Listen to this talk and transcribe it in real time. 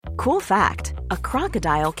Cool fact, a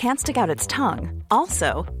crocodile can't stick out its tongue.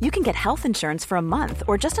 Also, you can get health insurance for a month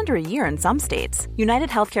or just under a year in some states. United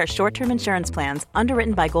Healthcare short-term insurance plans,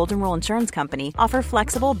 underwritten by Golden Rule Insurance Company, offer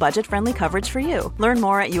flexible, budget-friendly coverage for you. Learn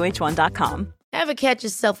more at uh1.com. Ever catch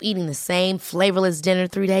yourself eating the same flavorless dinner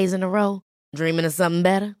 3 days in a row? Dreaming of something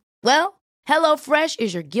better? Well, HelloFresh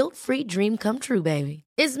is your guilt-free dream come true, baby.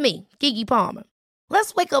 It's me, Keke Palmer.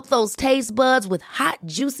 Let's wake up those taste buds with hot,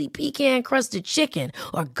 juicy pecan-crusted chicken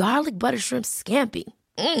or garlic butter shrimp scampi.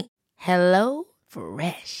 Hello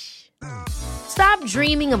Fresh. Stop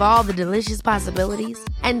dreaming of all the delicious possibilities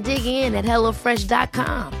and dig in at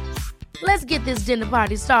HelloFresh.com. Let's get this dinner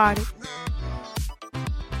party started.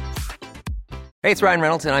 Hey, it's Ryan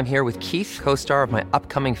Reynolds, and I'm here with Keith, co-star of my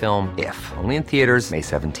upcoming film, If, only in theaters May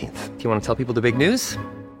 17th. Do you want to tell people the big news?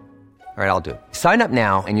 All right, I'll do it. Sign up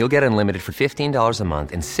now and you'll get unlimited for $15 a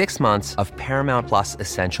month and 6 months of Paramount Plus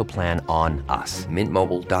Essential Plan on us.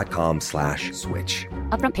 MintMobile.com/switch.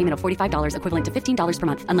 Upfront payment of $45 equivalent to $15 per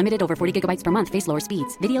month. Unlimited over 40 gigabytes per month. Face lower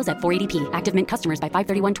speeds. Videos at 480p. Active Mint customers by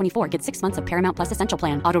 531.24 get 6 months of Paramount Plus Essential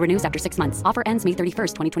Plan. Auto renews after 6 months. Offer ends May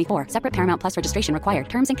 31st, 2024. Separate Paramount Plus registration required.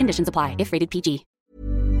 Terms and conditions apply if rated PG.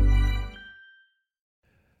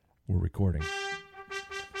 We're recording.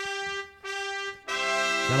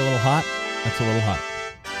 Is that a little hot? That's a little hot.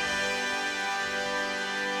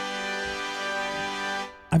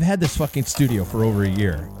 I've had this fucking studio for over a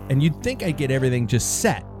year, and you'd think I'd get everything just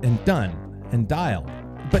set and done and dialed.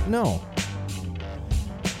 But no.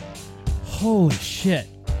 Holy shit.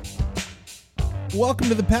 Welcome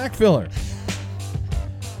to the Pack Filler.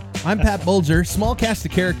 I'm Pat Bulger. Small cast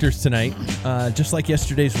of characters tonight, just like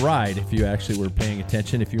yesterday's ride, if you actually were paying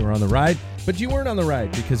attention, if you were on the ride. But you weren't on the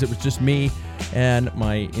ride because it was just me and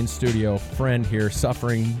my in-studio friend here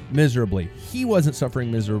suffering miserably. He wasn't suffering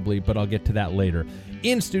miserably, but I'll get to that later.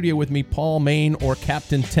 In studio with me, Paul Main, or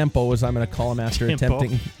Captain Tempo, as I'm going to call him after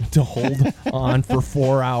attempting to hold on for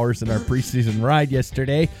 4 hours in our preseason ride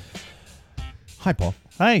yesterday. Hi, Paul.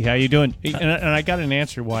 Hi, how you doing? And I got an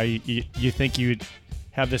answer why you think you'd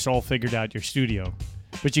have this all figured out, your studio.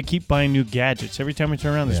 But you keep buying new gadgets. Every time I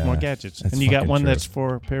turn around, there's more gadgets. And you got one that's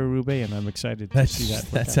for Paris-Roubaix, and I'm excited to see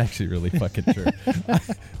that. That's actually really fucking true.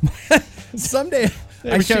 Someday,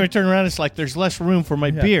 every time I turn around, it's like there's less room for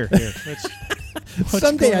my beer here.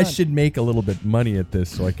 Someday I should make a little bit money at this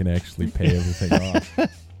so I can actually pay everything off.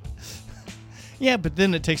 Yeah, but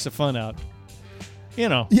then it takes the fun out. You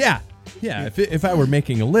know. Yeah. If I were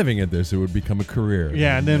making a living at this, it would become a career.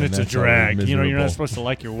 Yeah, and then it's a drag. You know, you're not supposed to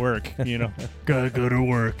like your work. You know, gotta go to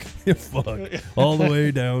work. Fuck, all the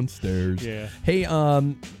way downstairs. Yeah. Hey,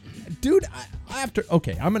 dude,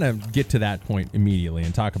 I'm gonna get to that point immediately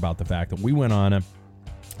and talk about the fact that we went on a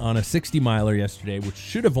 60-miler yesterday, which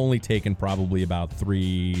should have only taken probably about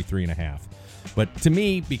three and a half. But to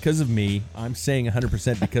me, because of me, I'm saying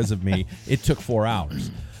 100% because of me, it took 4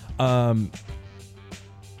 hours.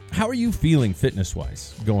 How are you feeling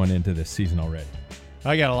fitness-wise going into this season already?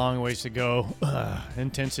 I got a long ways to go.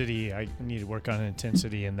 Intensity, I need to work on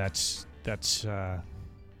intensity, and that's I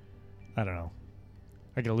don't know.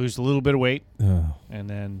 I got to lose a little bit of weight, and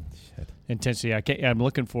then intensity. I'm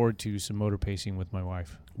looking forward to some motor pacing with my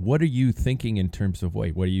wife. What are you thinking in terms of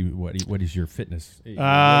weight? What is your fitness?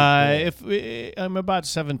 If I'm about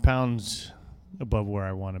 7 pounds above where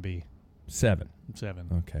I want to be. 7.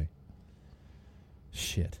 Okay.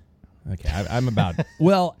 Shit. Okay, I'm about.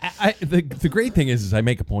 Well, the great thing is I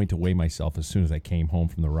make a point to weigh myself as soon as I came home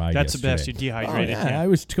from the ride. That's yesterday. the best. You're dehydrated. Oh, yeah, I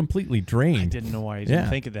was completely drained. I didn't know why I didn't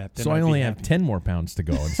think of that. Then so I only have 10 more pounds to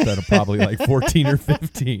go instead of probably like 14 or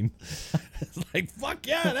 15. It's like, fuck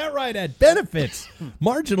yeah, that ride had benefits.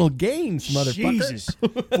 Marginal gains, motherfucker. Jesus,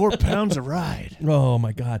 4 pounds a ride. Oh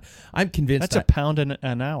my God, I'm convinced that's a pound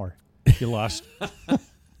an hour. You lost.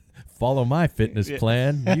 Follow my fitness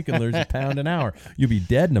plan. You can lose a pound an hour. You'll be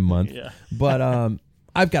dead in a month. Yeah. But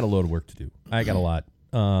I've got a load of work to do. I got a lot.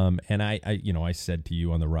 And I said to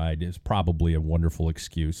you on the ride, it's probably a wonderful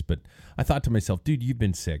excuse, but I thought to myself, dude, you've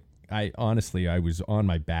been sick. I was on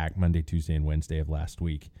my back Monday, Tuesday, and Wednesday of last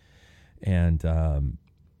week. And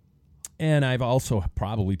I've also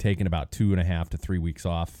probably taken about 2.5 to 3 weeks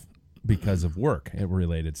off because of work and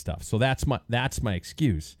related stuff. So that's my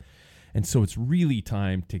excuse. And so it's really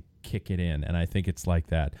time to kick it in. And I think it's like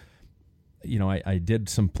that. You know, I did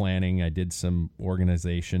some planning. I did some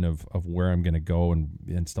organization of where I'm going to go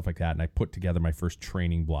and stuff like that. And I put together my first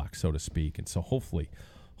training block, so to speak. And so hopefully,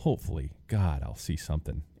 God, I'll see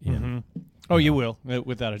something in. Mm-hmm. Oh, you will,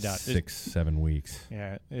 without a doubt. 6-7 weeks.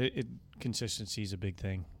 Yeah, consistency is a big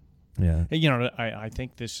thing. Yeah. You know, I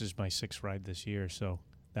think this is my 6th ride this year. So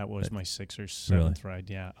that was my 6th or 7th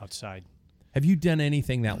ride, outside. Have you done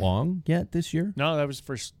anything that long yet this year? No, that was the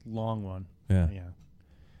first long one. Yeah.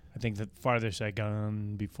 I think the farthest I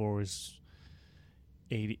gone before was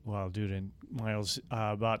 80. Well, dude, in miles,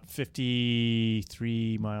 about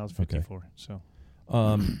 53 miles, 54. Okay. So,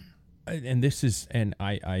 and this is, and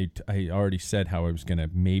I already said how I was going to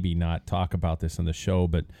maybe not talk about this on the show,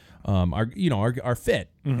 but our fit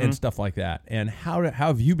and stuff like that. And how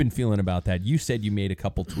have you been feeling about that? You said you made a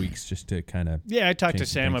couple tweaks just to kind of. Yeah, I talked to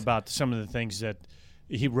Sam about some of the things that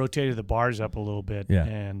he rotated the bars up a little bit. Yeah.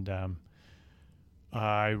 And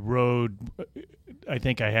I rode, I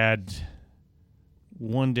think I had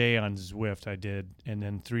one day on Zwift I did, and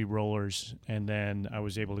then 3 rollers, and then I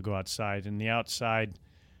was able to go outside. And the outside,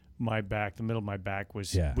 my back, the middle of my back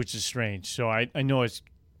was, which is strange. So I know it's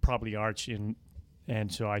probably arch and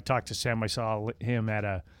so I talked to Sam. I saw him at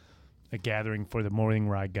a gathering for the morning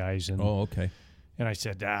ride guys. And, okay. And I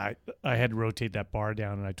said, I had to rotate that bar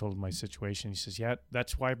down, and I told him my situation. He says, yeah,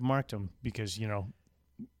 that's why I marked him, because,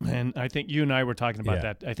 and I think you and I were talking about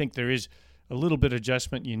that. I think there is a little bit of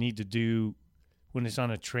adjustment you need to do when it's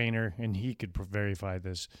on a trainer, and he could verify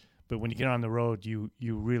this. But when you get on the road, you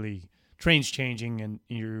really, train's changing, and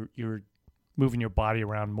you're moving your body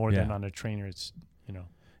around more than on a trainer. It's,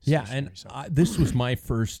 Yeah, and this was my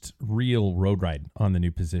first real road ride on the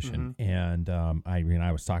new position, and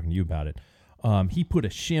I was talking to you about it. He put a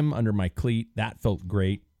shim under my cleat. That felt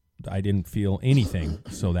great. I didn't feel anything,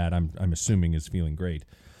 so that I'm assuming is feeling great.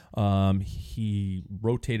 He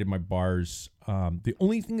rotated my bars. The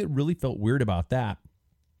only thing that really felt weird about that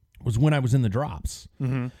was when I was in the drops.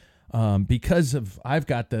 Because I've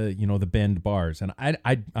got the bend bars, and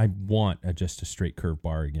I want just a straight curve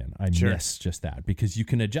bar again. I miss just that, because you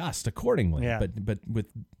can adjust accordingly. Yeah. But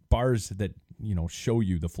with bars that show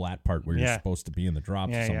you the flat part where you're supposed to be in the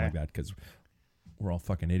drops or something like that, because we're all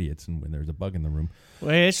fucking idiots, and when there's a bug in the room.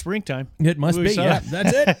 Well, hey, it's springtime. It must be. Yeah,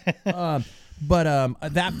 that's it. But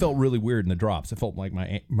that felt really weird in the drops. It felt like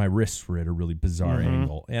my wrists were at a really bizarre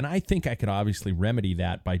angle. And I think I could obviously remedy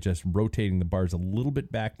that by just rotating the bars a little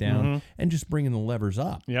bit back down and just bringing the levers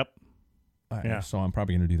up. Yep. So I'm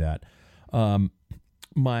probably going to do that.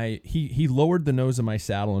 He lowered the nose of my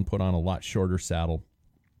saddle and put on a lot shorter saddle.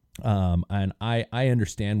 And I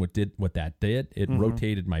understand what that did. It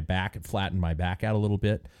rotated my back. It flattened my back out a little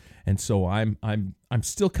bit. And so I'm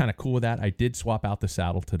still kind of cool with that. I did swap out the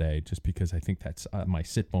saddle today just because I think that's my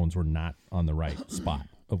sit bones were not on the right spot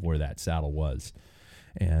of where that saddle was,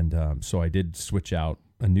 and so I did switch out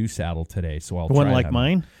a new saddle today. So I'll one try like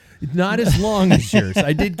mine. Not as long as yours.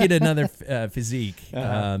 I did get another Physique,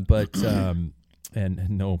 but and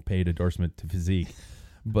no paid endorsement to Physique.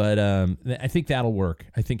 But I think that'll work.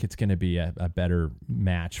 I think it's going to be a better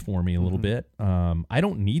match for me a little bit. I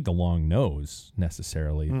don't need the long nose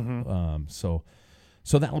necessarily. So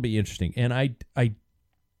that'll be interesting. And I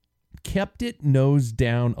kept it nose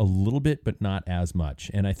down a little bit, but not as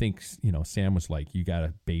much. And I think, Sam was like, you got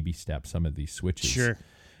to baby step some of these switches. Sure.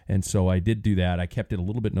 And so I did do that. I kept it a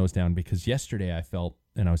little bit nose down because yesterday I felt,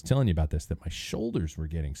 and I was telling you about this, that my shoulders were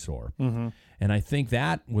getting sore. And I think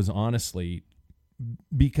that was honestly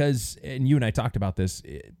because, and you and I talked about this,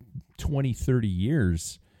 20, 30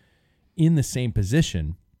 years in the same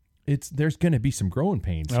position, there's going to be some growing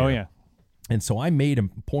pains here. Oh, yeah. And so I made a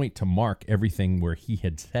point to mark everything where he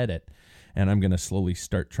had said it, and I'm going to slowly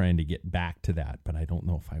start trying to get back to that, but I don't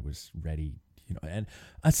know if I was ready. And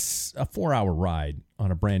a 4-hour ride on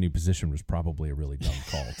a brand new position was probably a really dumb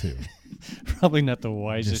call too. Probably not the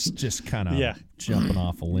wisest. Just kind of jumping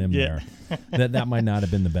off a limb there. That might not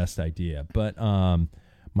have been the best idea. But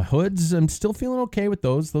my hoods, I'm still feeling okay with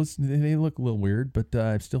those. They look a little weird, but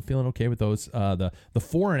I'm still feeling okay with those. The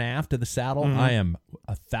fore and aft of the saddle, I am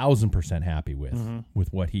 1,000% happy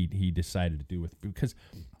with what he decided to do with, because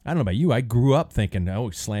I don't know about you, I grew up thinking,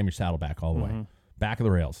 slam your saddle back all the way. Back of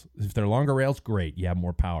the rails. If they're longer rails, great. You have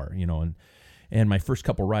more power, and my first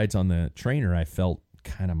couple rides on the trainer, I felt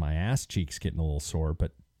kind of my ass cheeks getting a little sore,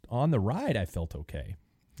 but on the ride, I felt okay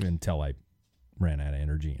until I ran out of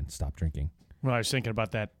energy and stopped drinking. Well, I was thinking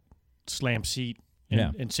about that slam seat,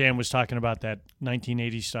 and Sam was talking about that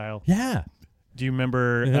 1980s style. Yeah. Do you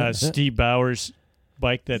remember Steve Bauer's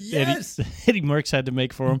bike that Eddie Merckx had to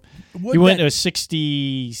make for him? He went to a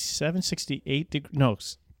 67, 68,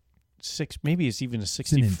 maybe it's even a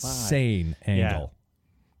 65. It's an insane angle.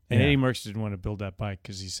 And Eddie Merckx didn't want to build that bike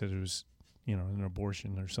because he said it was, an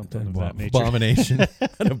abortion or something of that nature. Abomination.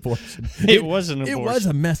 An abortion. It was an abortion. It was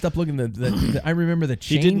a messed up looking. I remember the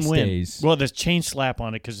chain stays. Well, the chain slap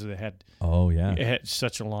on it because of the head. Oh, yeah. It had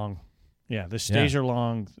such a long. Yeah, the stays are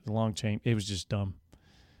long, the long chain. It was just dumb.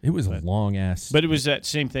 It was a long ass. But it was that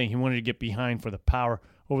same thing. He wanted to get behind for the power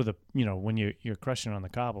over the when you're crushing on the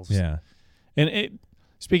cobbles. Yeah. And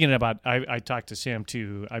speaking about, I talked to Sam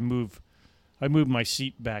too. I moved my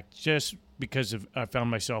seat back just because I found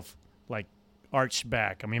myself like arched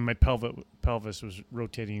back. I mean, my pelvis was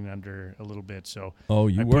rotating under a little bit, so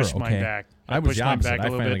you I were pushed okay. mine back. I was pushed the mine opposite. back a I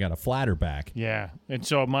little finally bit. got a flatter back. Yeah, and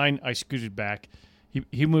so mine I scooted back.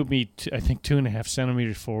 He moved me I think 2.5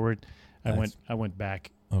 centimeters forward. I went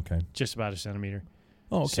back just about a centimeter.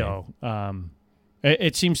 Oh, okay. So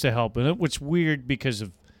it seems to help, and it's weird because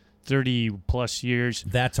of 30 plus years.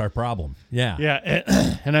 That's our problem. Yeah.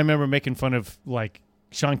 Yeah, and I remember making fun of like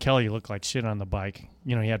Sean Kelly looked like shit on the bike.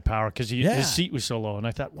 He had power because his seat was so low, and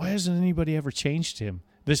I thought, why hasn't anybody ever changed him?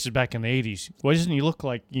 This is back in the 80s. Why doesn't he look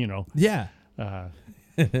like Yeah.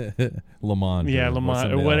 Lamont. Yeah,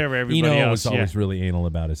 Lamont or whatever. Everybody Eno else was always really anal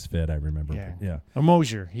about his fit. I remember. Yeah. Or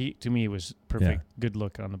Mosier. He to me was perfect, good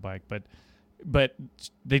look on the bike. But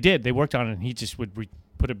they worked on it, and he just would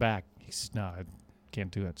put it back. He says, no, I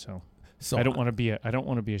can't do it. So I don't want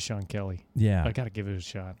to be a Sean Kelly. Yeah, I got to give it a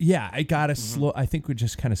shot. Yeah, I got to I think we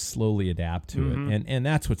just kind of slowly adapt to it, and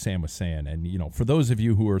that's what Sam was saying. And for those of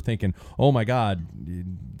you who are thinking, oh my God,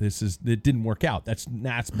 it didn't work out.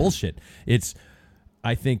 That's bullshit.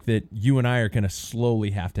 I think that you and I are going to slowly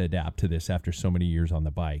have to adapt to this after so many years on the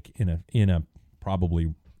bike in a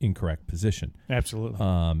probably incorrect position. Absolutely.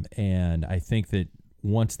 And I think that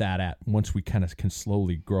once we kind of can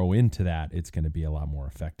slowly grow into that, it's going to be a lot more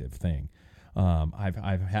effective thing.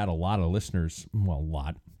 I've had a lot of listeners. Well, a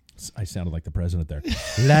lot. I sounded like the president there.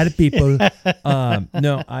 A lot of people.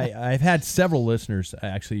 No, I've had several listeners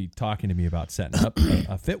actually talking to me about setting up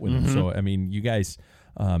a fit with them. So I mean, you guys.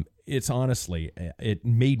 It's honestly, it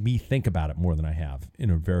made me think about it more than I have in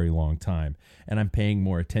a very long time, and I'm paying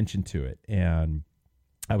more attention to it. And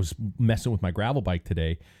I was messing with my gravel bike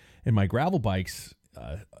today, and my gravel bike's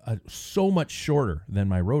so much shorter than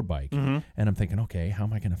my road bike, and I'm thinking, okay, how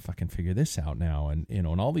am I going to fucking figure this out now? And and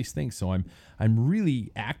all these things. So I'm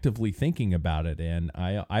really actively thinking about it, and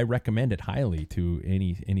I recommend it highly to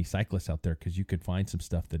any cyclists out there, because you could find some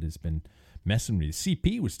stuff that has been messing with you.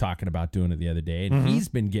 CP was talking about doing it the other day, and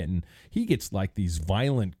he gets like these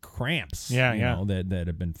violent cramps, that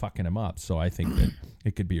have been fucking him up. So I think that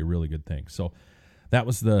it could be a really good thing. So that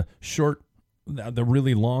was the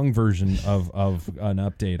really long version of an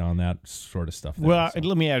update on that sort of stuff. Well,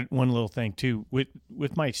 let me add one little thing too.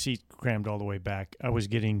 With my seat crammed all the way back, I was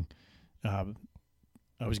getting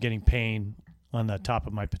pain on the top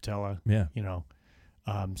of my patella. Yeah.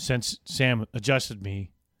 Since Sam adjusted me,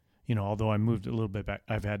 although I moved a little bit back,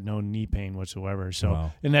 I've had no knee pain whatsoever. So,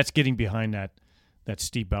 wow. And that's getting behind that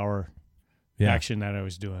Steve Bauer action that I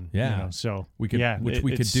was doing. Yeah. So we could,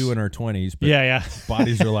 we could do in our 20s. But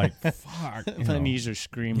bodies are like, fuck. My knees are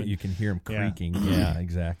screaming. You can hear them creaking. Yeah,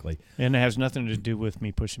 exactly. And it has nothing to do with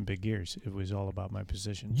me pushing big gears. It was all about my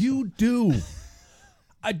position. You do.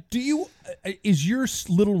 Do you? Is your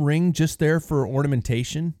little ring just there for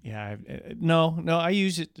ornamentation? Yeah. No. I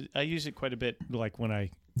use it. I use it quite a bit. Like when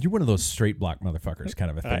I. You're one of those straight block motherfuckers, kind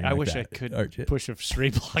of a thing. I wish I could push a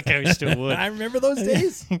straight block. I still would. I remember those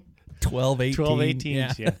days. 12,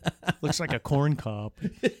 18. Yeah. Looks like a corn cob.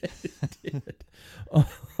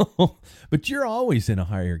 But you're always in a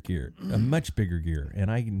higher gear, a much bigger gear. And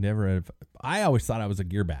I always thought I was a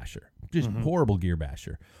gear basher, just horrible gear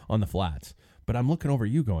basher on the flats. But I'm looking over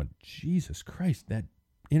at you going, Jesus Christ, that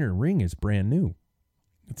inner ring is brand new.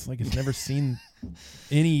 It's like it's never seen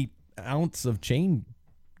any ounce of chain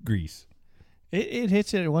grease. It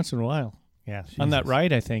hits it once in a while. Yeah. Jesus. On that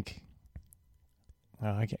ride, I think.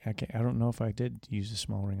 I don't know if I did use a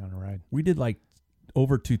small ring on a ride. We did like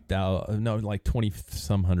over 2,000, no, like 20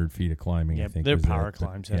 some hundred feet of climbing. Yeah, I think they're power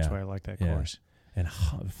climbs. That's why I like that course. And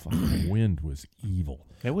the fucking wind was evil.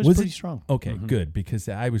 It was pretty strong. Okay, good, because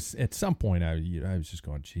I was at some point I was just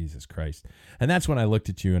going, Jesus Christ, and that's when I looked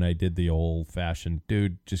at you and I did the old fashioned,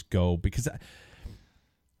 dude, just go, because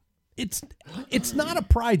it's not a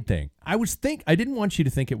pride thing. I didn't want you to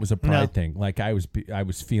think it was a pride thing. Like I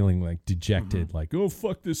was feeling like dejected, like, oh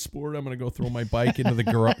fuck this sport, I'm gonna go throw my bike into the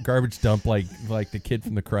garbage dump like the kid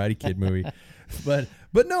from the Karate Kid movie. But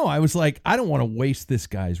no, I was like, I don't want to waste this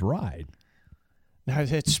guy's ride. Now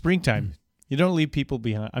it's springtime. You don't leave people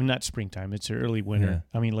behind. I'm not springtime. It's early winter.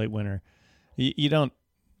 Yeah. I mean late winter. You don't.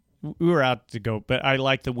 We were out to go, but I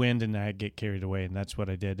like the wind and I'd get carried away, and that's what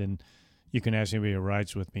I did. And you can ask anybody who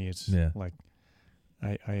rides with me. It's like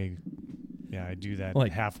I do that,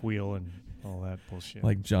 like half wheel and all that bullshit.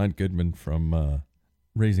 Like John Goodman from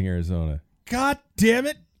Raising Arizona. God damn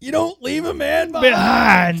it! You don't leave a man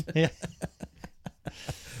behind. Yeah.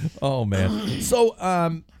 Oh, man. So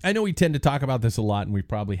I know we tend to talk about this a lot, and we've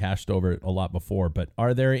probably hashed over it a lot before, but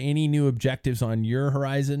are there any new objectives on your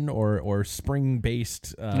horizon or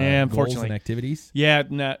spring-based goals and activities? Yeah,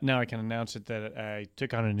 now I can announce it that I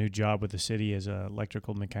took on a new job with the city as an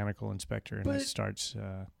electrical mechanical inspector, and it starts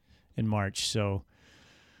in March. So,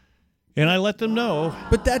 and I let them know.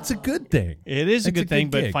 But that's a good thing. It is a good thing,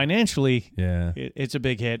 but financially, yeah, it's a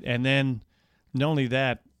big hit. And then not only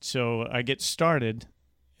that, so I get started,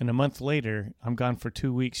 and a month later, I'm gone for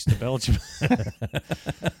 2 weeks to Belgium.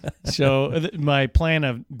 So my plan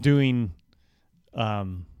of doing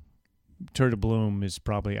Tour de Bloom is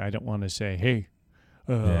probably, I don't want to say, hey,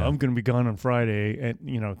 I'm going to be gone on Friday. And,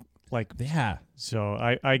 yeah.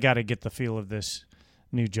 So I got to get the feel of this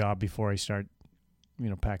new job before I start,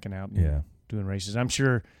 packing out and doing races. I'm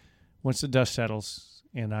sure once the dust settles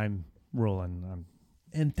and I'm rolling,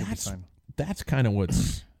 that's kind of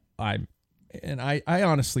what's I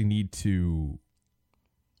honestly need to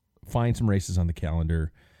find some races on the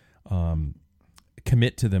calendar,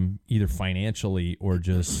 commit to them either financially or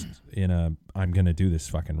just I'm going to do this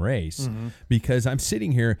fucking race, because I'm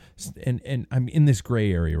sitting here and I'm in this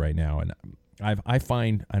gray area right now. And I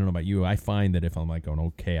find, I don't know about you, I find that if I'm like going,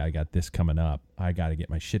 okay, I got this coming up, I got to get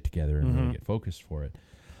my shit together and really get focused for it.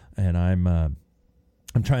 And I'm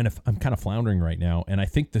kind of floundering right now. And I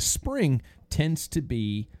think the spring tends to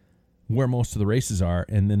be where most of the races are,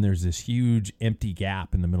 and then there's this huge empty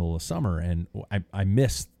gap in the middle of summer, and I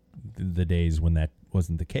miss the days when that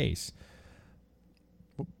wasn't the case.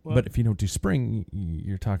 Well, but if you don't do spring,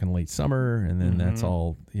 you're talking late summer, and then that's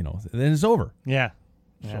all, then it's over. Yeah.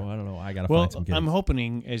 So I don't know. I got to find some gigs. I'm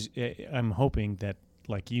hoping that,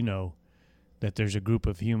 that there's a group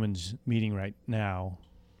of humans meeting right now.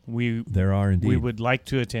 There are indeed. We would like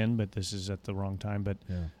to attend, but this is at the wrong time. But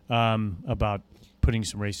about putting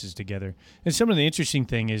some races together. And some of the interesting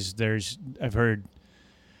thing is I've heard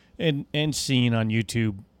and seen on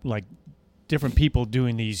YouTube, like, different people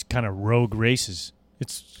doing these kind of rogue races.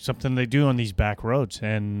 It's something they do on these back roads,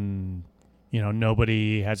 and,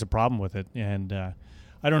 nobody has a problem with it. And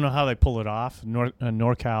I don't know how they pull it off.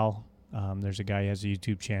 NorCal, there's a guy who has a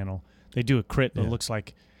YouTube channel. They do a crit that looks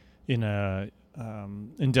like in a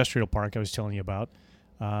industrial park I was telling you about.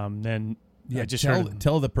 Then I just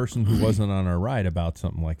tell the person who wasn't on our ride about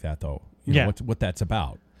something like that, though. What that's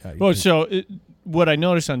about. What I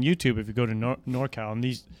noticed on YouTube, if you go to NorCal, and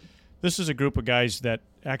this is a group of guys that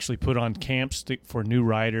actually put on camps for new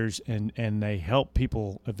riders, and they help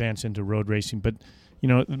people advance into road racing. But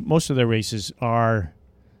most of their races are,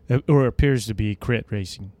 or appears to be, crit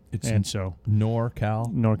racing. And so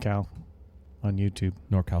NorCal on YouTube.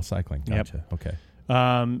 NorCal Cycling. Gotcha. Yep. Okay.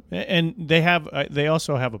 And they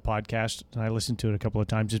also have a podcast, and I listened to it a couple of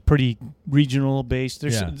times. It's pretty regional based.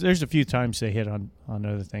 There's a few times they hit on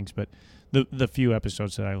other things, but the few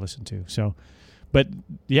episodes that I listened to. So, but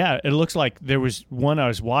yeah, it looks like there was one I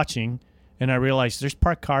was watching, and I realized there's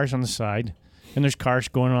parked cars on the side, and there's cars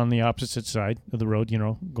going on the opposite side of the road,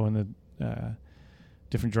 going the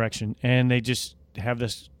different direction, and they just have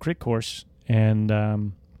this crit course, and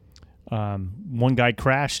one guy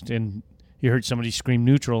crashed, and you heard somebody scream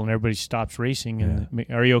neutral, and everybody stops racing. And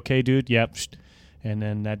are you okay, dude? Yep. And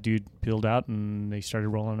then that dude peeled out, and they started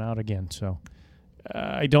rolling out again. So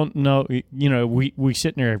I don't know. We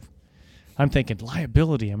sitting there. I'm thinking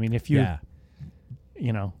liability. I mean, if you,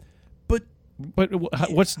 But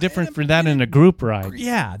what's different for that in a group ride?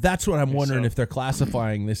 Yeah, that's what I'm wondering, if they're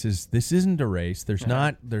classifying this isn't a race. There's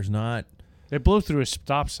not. They blow through a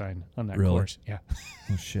stop sign on that course. Yeah.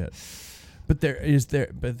 Oh shit. But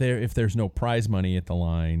if there's no prize money at the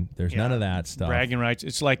line, there's none of that stuff. Bragging rights.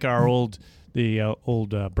 It's like our old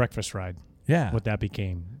breakfast ride. Yeah. What that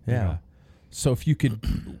became. Yeah. So if you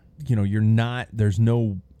could, there's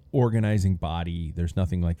no organizing body. There's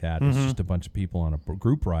nothing like that. It's just a bunch of people on a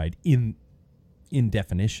group ride in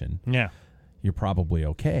definition. Yeah. You're probably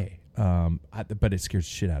okay. But it scares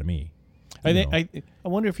the shit out of me. I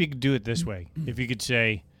wonder if you could do it this way. If you could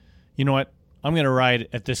say, you know what, I'm going to ride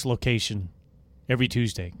at this location every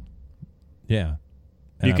Tuesday. Yeah.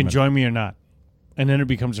 You can join me or not. And then it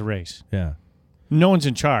becomes a race. Yeah. No one's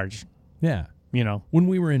in charge. Yeah. When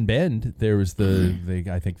we were in Bend, there was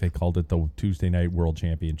I think they called it the Tuesday Night World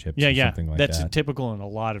Championships or something like that. That's typical in a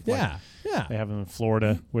lot of, yeah. They have them in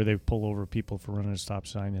Florida where they pull over people for running a stop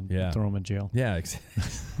sign and throw them in jail. Yeah.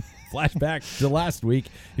 Flashback to last week.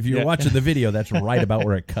 If you were watching the video, that's right about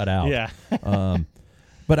where it cut out. Yeah.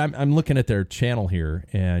 But I'm looking at their channel here,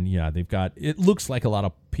 and they've got, it looks like a lot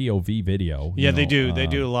of POV video. Yeah, they do. They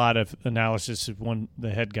do a lot of analysis of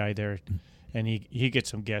the head guy there, and he gets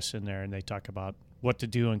some guests in there, and they talk about what to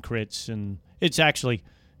do in crits, and it's actually,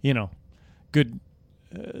 good.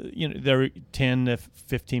 They're 10 to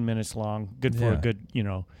 15 minutes long. Good for a good,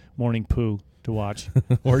 morning poo to watch.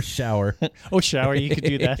 Or shower. Shower. You could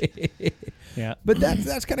do that. Yeah. But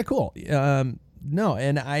that's kind of cool. No,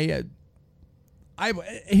 and I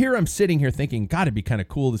I'm sitting here thinking, God, it'd be kind of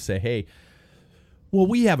cool to say, hey, well,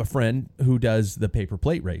 we have a friend who does the paper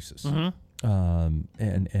plate races.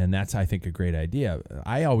 And that's, I think, a great idea.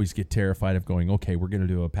 I always get terrified of going, okay, we're going to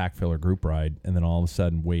do a pack filler group ride, and then all of a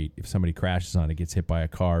sudden, wait, if somebody crashes on it, gets hit by a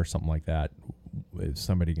car or something like that, is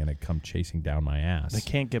somebody going to come chasing down my ass? They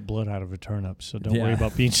can't get blood out of a turnip, so don't worry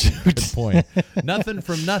about being sued. Good point. Nothing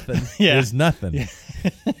from nothing is nothing.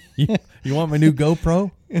 Yeah. You want my new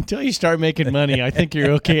GoPro? Until you start making money, I think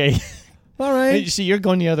you're okay. All right. Hey, see, you're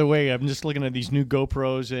going the other way. I'm just looking at these new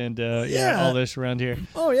GoPros and all this around here.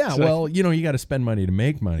 Oh yeah. So well, you got to spend money to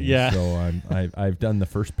make money. Yeah. So I've done the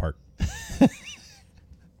first part.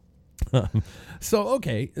 So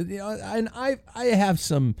okay, and I have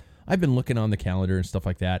some. I've been looking on the calendar and stuff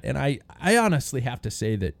like that, and I honestly have to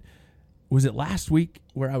say that, was it last week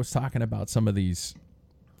where I was talking about some of these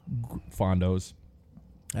fondos?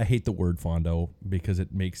 I hate the word fondo because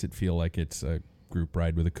it makes it feel like it's a group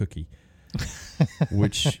ride with a cookie.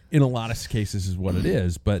 Which in a lot of cases is what it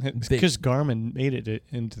is, but because Garmin made it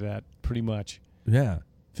into that pretty much. Yeah,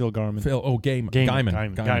 Phil Garmin.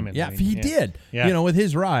 Gaiman. Yeah, he did. Yeah. With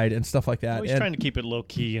his ride and stuff like that. Well, he's trying to keep it low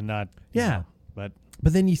key and not.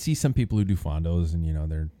 But then you see some people who do fondos and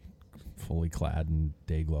they're fully clad in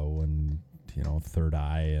day glow and third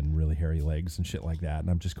eye and really hairy legs and shit like that, and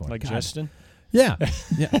I'm just going like God. Justin. Yeah.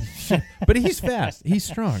 But he's fast. He's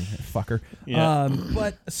strong, fucker. Yeah.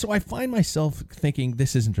 But so I find myself thinking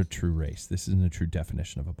this isn't a true race. This isn't a true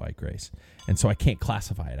definition of a bike race. And so I can't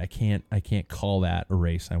classify it. I can't call that a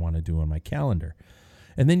race I want to do on my calendar.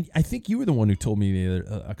 And then I think you were the one who told me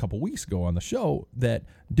a couple weeks ago on the show that,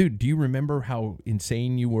 dude, do you remember how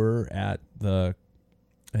insane you were at the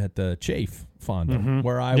Chafe Fondo,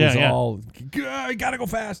 where I was all, I gotta go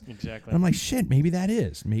fast. Exactly. And I'm like, shit, maybe that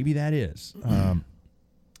is.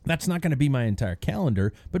 That's not going to be my entire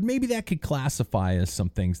calendar, but maybe that could classify as some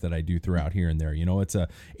things that I do throughout here and there. It's a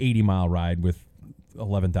 80-mile ride with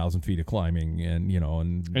 11,000 feet of climbing and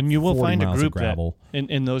you will find a group that,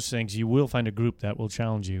 in those things, you will find a group that will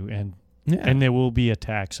challenge you and there will be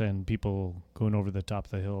attacks and people going over the top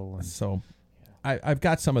of the hill. And so I've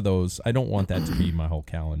got some of those. I don't want that to be my whole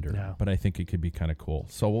calendar, but I think it could be kind of cool.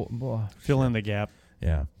 So we'll fill in the gap.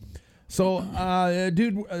 Yeah. So,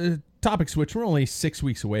 dude, topic switch. We're only 6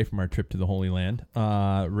 weeks away from our trip to the Holy Land.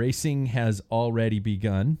 Racing has already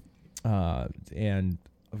begun, and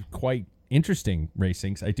quite interesting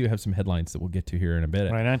racings. I do have some headlines that we'll get to here in a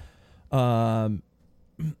bit. Right on.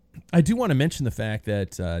 I do want to mention the fact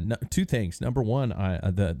that two things. Number one,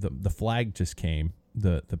 the flag just came.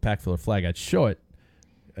 The pack filler flag. I'd show it.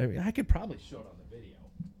 I could probably show it on the video.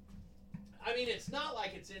 I mean, it's not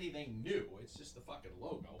like it's anything new. It's just the fucking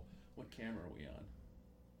logo. What camera are we on?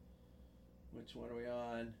 Which one are we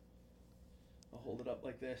on? I'll hold it up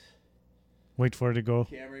like this. Wait for it to go.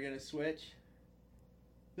 Camera gonna switch.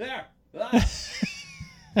 There. Ah.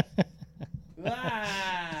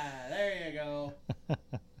 There you go.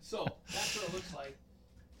 So that's what it looks like,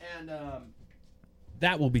 and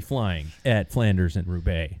that will be flying at Flanders and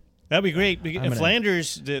Roubaix. That'd be great.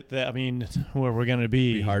 Flanders, I mean, where we're going to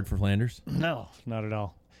be hard for Flanders? No, not at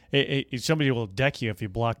all. Somebody will deck you if you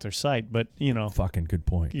block their sight, but fucking good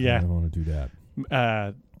point. Yeah, I don't want to do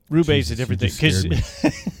that. Roubaix is a different thing because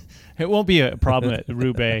it won't be a problem at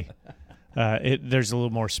Roubaix. There's a little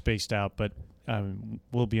more spaced out, but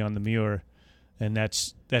we'll be on the Muir, and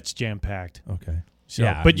that's jam packed. Okay. So,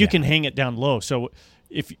 yeah, but you can hang it down low. So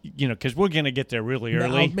if because we're gonna get there really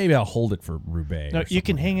early. Maybe I'll hold it for Roubaix. No, you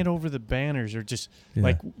can hang it over the banners, or just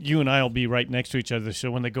like you and I will be right next to each other. So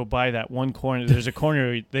when they go by that one corner, there's a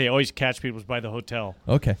corner they always catch people by the hotel.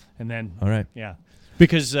 Okay. And then all right,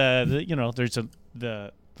 because there's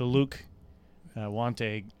the Luke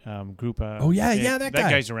Wante group. That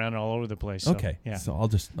guy's around all over the place. So, okay, so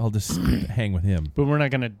I'll just hang with him. But we're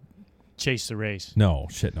not gonna chase the race. No.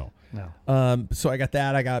 So I got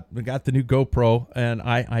that. I got the new GoPro, and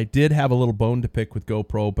I did have a little bone to pick with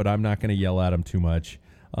GoPro, but I'm not going to yell at him too much.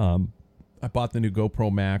 I bought the new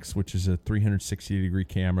GoPro Max, which is a 360-degree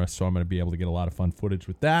camera, so I'm going to be able to get a lot of fun footage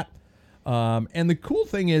with that. And the cool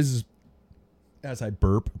thing is, as I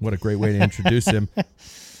burp, what a great way to introduce him.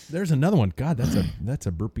 There's another one. God, that's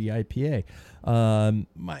a burpy IPA.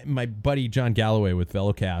 My buddy John Galloway with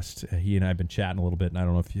Velocast, he and I have been chatting a little bit, and I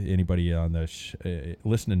don't know if anybody on the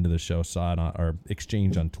listening to the show saw it on our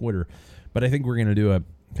exchange on Twitter, but I think we're going to do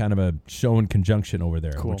kind of a show in conjunction over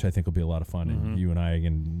there, Cool. which I think will be a lot of fun. And you and I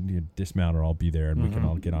can dismount or I'll be there, and we can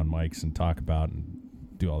all get on mics and talk about and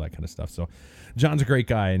do all that kind of stuff. So John's a great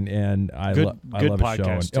guy, and I, Good- I good love his show.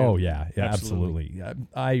 podcast, And, too. oh yeah, Absolutely.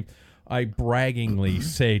 absolutely. I braggingly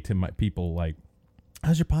say to my people, like,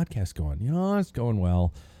 how's your podcast going? It's going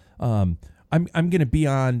well. I'm going to be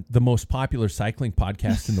on the most popular cycling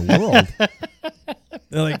podcast in the world.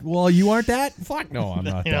 They're like, well, you aren't that? Fuck no, I'm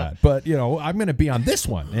not that. But, I'm going to be on this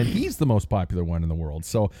one, and he's the most popular one in the world.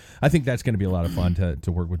 So I think that's going to be a lot of fun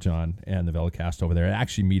to work with John and the Velocast over there and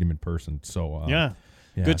actually meet him in person. So Yeah.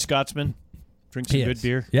 Good Scotsman. Drink some He good is.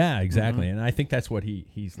 beer. Yeah, exactly. And I think that's what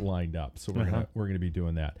he's lined up. So we're gonna be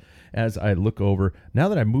doing that. As I look over now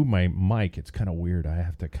that I moved my mic, it's kind of weird. I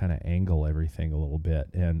have to kind of angle everything a little bit.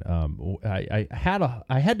 And I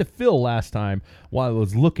had to fill last time while I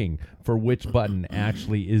was looking for which button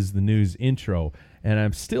actually is the news intro, and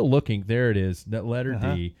I'm still looking. There it is. That letter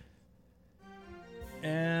D,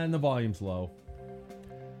 and the volume's low.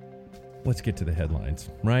 Let's get to the headlines,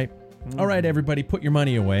 right? All right, everybody, put your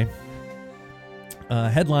money away.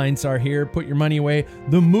 Headlines are here. Put your money away.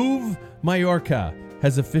 The Move Mallorca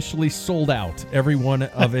has officially sold out every one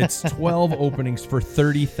of its 12 openings for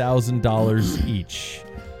 $30,000 each.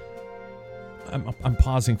 I'm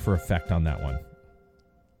pausing for effect on that one.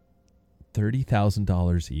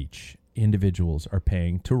 $30,000 each. Individuals are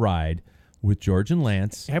paying to ride with George and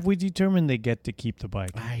Lance. Have we determined they get to keep the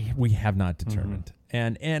bike? We have not determined.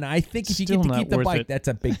 And I think if you Still get to not keep the worth bike, it.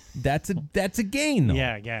 that's a gain though.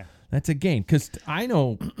 Yeah. That's a gain, because I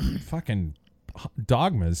know fucking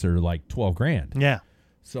dogmas are like $12,000. Yeah.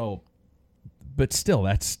 So, but still,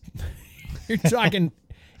 that's you're talking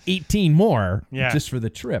 18 more just for the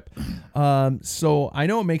trip. So I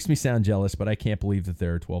know it makes me sound jealous, but I can't believe that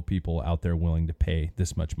there are 12 people out there willing to pay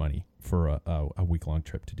this much money for a week-long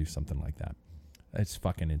trip to do something like that. It's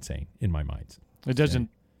fucking insane in my mind. It doesn't.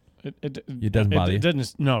 It doesn't bother you? It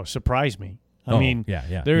doesn't. Surprise me. I mean,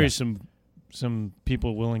 there is some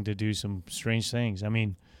people willing to do some strange things. I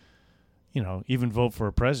mean, even vote for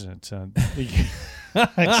a president.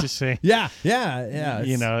 I just say. Yeah.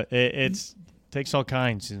 It's takes all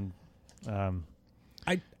kinds, and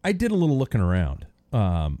I did a little looking around,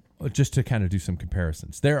 just to kind of do some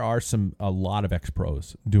comparisons. There are a lot of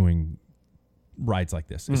ex-pros doing rides like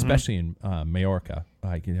this, especially in Mallorca.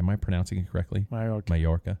 Am I pronouncing it correctly?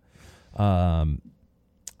 Mallorca.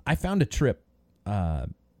 I found a trip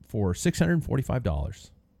for $645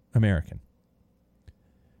 American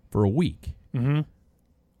for a week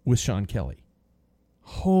with Sean Kelly.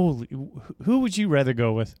 Holy, who would you rather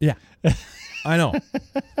go with? Yeah, I know.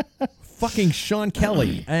 Fucking Sean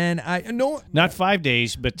Kelly. And I know. Not 5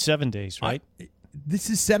 days, but 7 days, right? This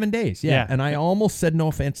is 7 days, yeah. And I almost said no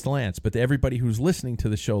offense to Lance, but everybody who's listening to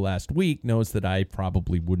the show last week knows that I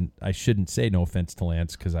shouldn't say no offense to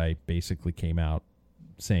Lance, because I basically came out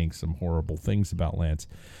saying some horrible things about Lance,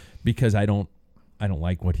 because I don't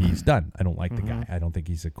like what he's done. I don't like the guy. I don't think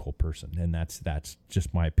he's a cool person, and that's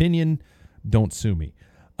just my opinion. Don't sue me.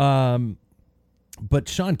 But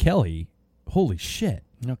Sean Kelly, holy shit.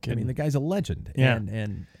 No kidding. I mean, the guy's a legend. Yeah.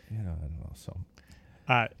 And I don't know, so.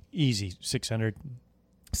 Easy, 600.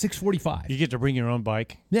 645. You get to bring your own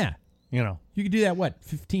bike. Yeah. You could do that,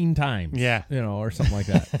 15 times? Yeah. Or something like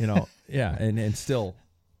that. Yeah. And still.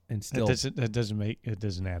 It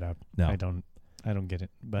doesn't add up. No. I don't get it.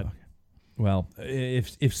 But okay. Well,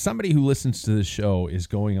 if somebody who listens to this show is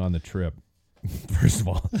going on the trip, first of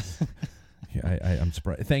all, I'm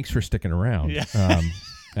surprised. Thanks for sticking around. Yeah.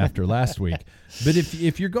 After last week, but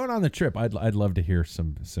if you're going on the trip, I'd love to hear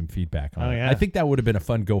some feedback on it. Yeah. I think that would have been a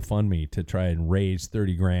fun GoFundMe to try and raise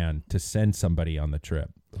 $30,000 to send somebody on the trip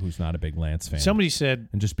who's not a big Lance fan. Somebody said,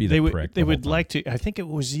 and just be the prick. They would like to. I think it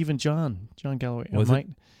was even John Galloway. Was it?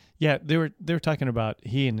 Yeah, they were talking about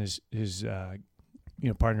he and his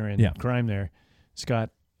partner in crime there, Scott.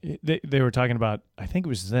 They were talking about. I think it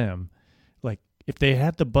was them. Like, if they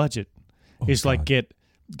had the budget, it's like get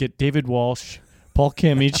David Walsh, Paul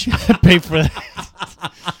Kimmage, pay for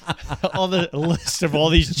all the list of all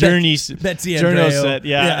these journeys. Betsy journals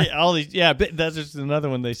Andreo. All these. Yeah, that's just another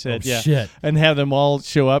one they said. Shit. And have them all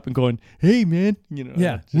show up and going, hey man,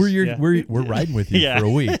 we're riding with you for a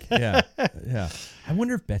week. Yeah. I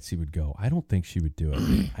wonder if Betsy would go. I don't think she would do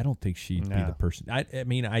it. I don't think she'd be the person. I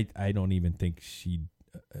mean, I don't even think she'd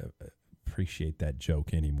appreciate that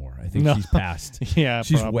joke anymore. I think she's past. Yeah,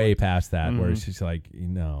 she's probably way past that. Where she's like,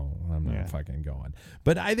 no, I'm not fucking going.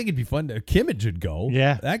 But I think it'd be fun. Kimmage would go.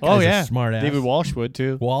 Yeah, that guy's a smart ass. David Walsh would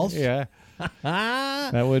too. Walsh, yeah.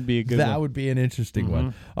 That would be a good one. That would be an interesting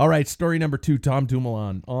one. All right, story number 2, Tom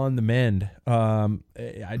Dumoulin on the mend.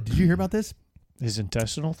 Did you hear about this? His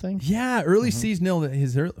intestinal thing? Yeah, early season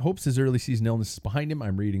illness. Hopes his early season illness is behind him.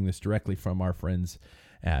 I'm reading this directly from our friends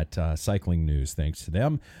at Cycling News, thanks to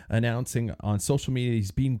them, announcing on social media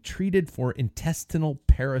he's being treated for intestinal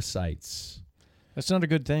parasites. That's not a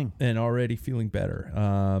good thing. And already feeling better.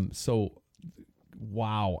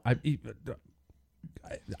 Wow.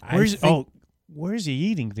 Where is he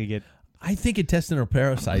eating to get? I think intestinal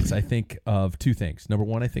parasites. I think of two things. Number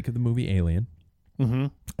one, I think of the movie Alien,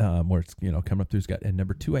 where it's coming up through his gut. And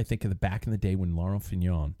number two, I think of the back in the day when Laurent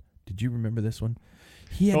Fignon. Did you remember this one?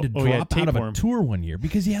 He had to drop out of a tour one year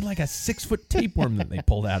because he had like a 6-foot tapeworm that they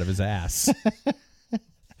pulled out of his ass.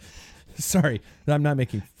 Sorry, I'm not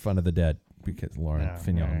making fun of the dead because Laurent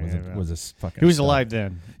Fignon was a fucking. He was alive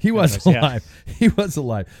then. He was alive. Yeah. He was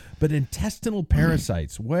alive. But intestinal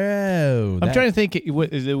parasites. Whoa! I'm trying to think. It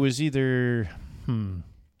was either.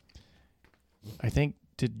 I think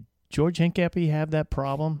did George Hincapie have that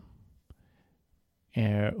problem?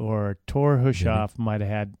 Or Tor Hushoff might have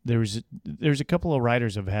had. There's a couple of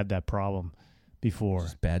riders have had that problem before.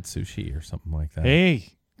 Just bad sushi or something like that.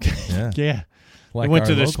 Hey, yeah. Like we went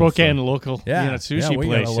to the Spokane local sushi we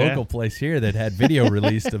place. Got a local place here that had video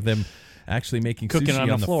released of them actually making cooking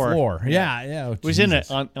sushi on the floor. Yeah. It was in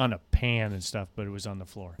on a pan and stuff, but it was on the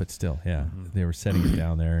floor. But still, they were setting it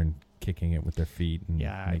down there and kicking it with their feet and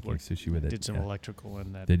making sushi with it. Did some electrical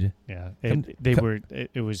in that. Did you? Yeah.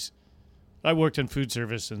 It was. I worked in food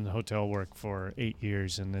service and hotel work for 8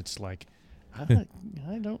 years, and it's like, I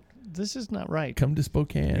don't. This is not right. Come to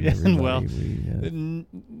Spokane. Well,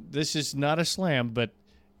 this is not a slam, but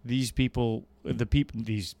these people,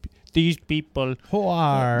 these people who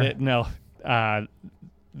are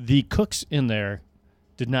the cooks in there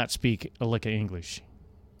did not speak a lick of English,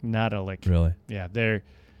 not a lick. Really? Yeah, they're.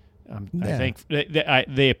 I think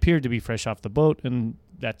they appeared to be fresh off the boat, and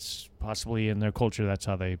that's possibly in their culture. That's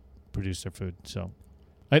how they produce their food. So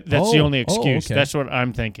that's the only excuse. Okay. That's what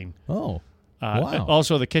I'm thinking. Oh, wow.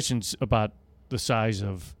 Also, the kitchen's about the size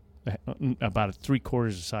of about 3/4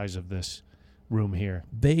 the size of this room here.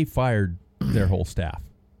 They fired their whole staff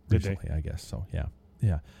Did recently, they? I guess. So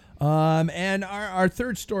yeah. And our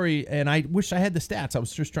third story, and I wish I had the stats. I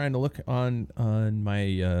was just trying to look on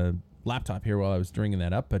my laptop here while I was bringing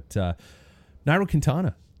that up, but Nairo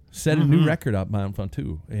Quintana set a new record up Mount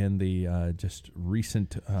Ventoux in the just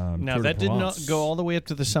recent Now, Tour de that did not Provence. go all the way up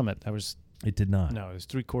to the summit. It did not. No, it was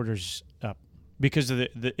 3/4 up because of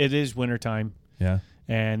it is wintertime. Yeah.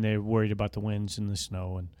 And they're worried about the winds and the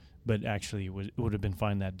snow, but actually it would have been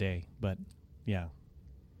fine that day. But yeah.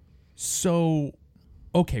 So,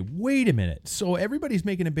 okay, wait a minute. So everybody's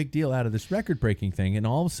making a big deal out of this record-breaking thing, and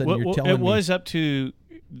all of a sudden you're telling me... It was up to...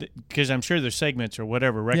 Because I'm sure there's segments or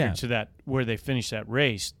whatever, records to that where they finish that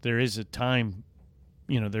race. There is a time...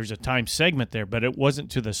 there's a time segment there, but it wasn't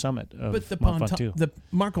to the summit of Mont Ventoux. The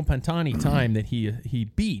Marco Pantani time that he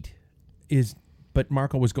beat is... But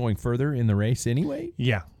Marco was going further in the race anyway?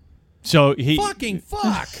 Yeah. So he... Fucking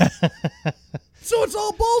fuck! So it's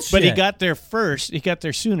all bullshit. But he got there first. He got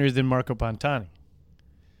there sooner than Marco Pantani.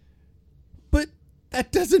 But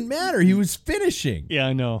that doesn't matter. He was finishing. Yeah,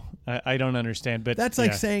 I know. I don't understand. But that's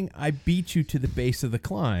like saying I beat you to the base of the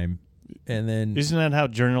climb, and then... Isn't that how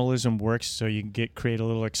journalism works? So you can create a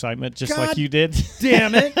little excitement just like you did?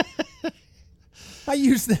 Damn it. I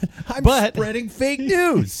use that. I'm spreading fake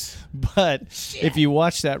news. But if you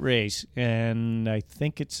watch that race, and I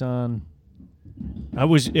think it's on...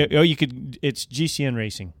 It's GCN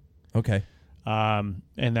Racing. Okay. And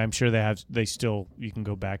I'm sure you can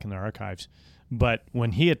go back in their archives. But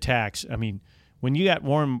when he attacks, I mean, when you got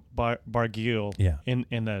Warren Barguil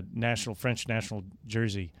in the French national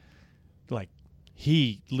jersey, like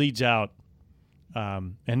he leads out,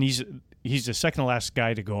 and he's the second to last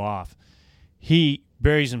guy to go off. He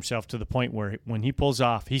buries himself to the point where when he pulls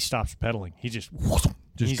off, he stops pedaling. He he's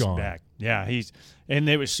gone. back. Yeah, and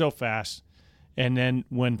it was so fast. And then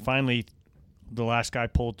when finally the last guy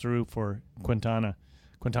pulled through for Quintana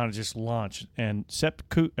just launched, and Sepp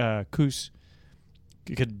Kuss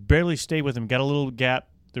could barely stay with him. Got a little gap.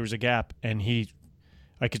 There was a gap, and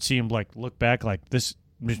I could see him look back like this.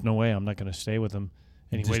 There's no way I'm not going to stay with him.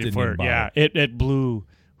 And he waited for it. Yeah, it blew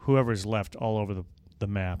whoever's left all over the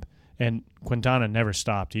map. And Quintana never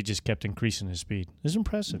stopped. He just kept increasing his speed. It was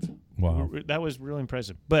impressive. Wow. That was really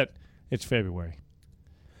impressive. But it's February.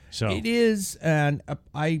 So it is, and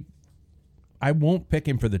I won't pick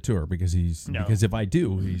him for the Tour because if I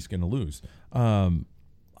do, he's going to lose.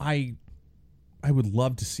 I would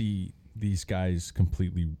love to see these guys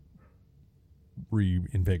completely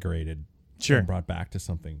reinvigorated, and brought back to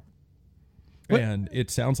something. And it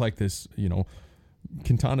sounds like this,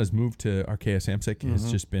 Quintana's move to Arkea Samsic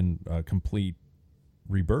has just been a complete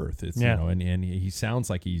rebirth. It's Yeah. and he sounds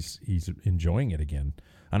like he's enjoying it again.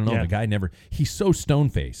 I don't know. Yeah. The guy he's so stone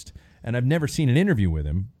faced, and I've never seen an interview with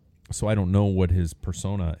him, so I don't know what his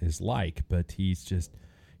persona is like. But he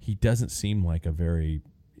doesn't seem like a very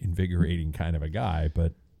invigorating kind of a guy.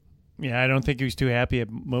 But Yeah, I don't think he was too happy at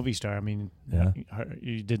Movistar. I mean, Yeah.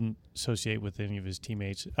 he didn't associate with any of his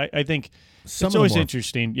teammates. I think Some it's of always them were-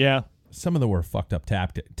 interesting. Yeah. some of the more fucked up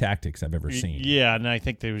tactics I've ever seen. Yeah, and I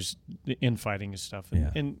think there was the infighting and stuff. And,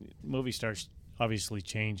 Yeah. and Movistar's obviously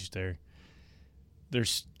changed their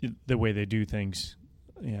the way they do things,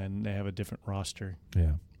 and they have a different roster.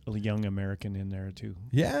 Yeah. A young American in there too.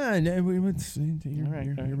 Yeah, and you're All right.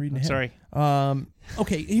 reading ahead. Sorry.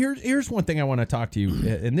 Okay, here's one thing I want to talk to you,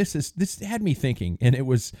 and this had me thinking, and it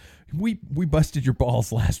was we busted your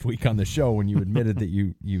balls last week on the show when you admitted that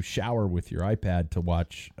you shower with your iPad to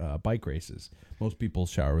watch bike races. Most people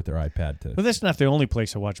shower with their iPad to. But that's not the only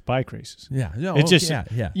place I watch bike races. Yeah, no, It's just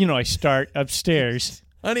yeah. I start upstairs.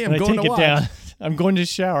 Honey, I'm and I going take to it watch. down. I'm going to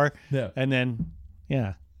shower. Yeah. And then,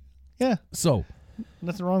 yeah, So,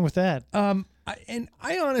 nothing wrong with that. I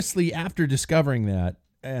honestly, after discovering that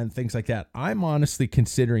and things like that, I'm honestly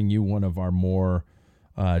considering you one of our more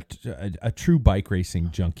a true bike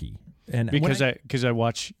racing junkie. And when Because I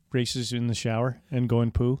watch races in the shower and go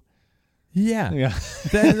and poo. yeah, Yeah.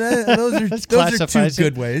 those are classifies two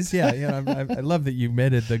it. good ways. Yeah, I love that you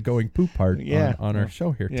omitted the going poop part Yeah. on our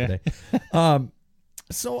show here Yeah. today.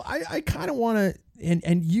 So I kind of want to,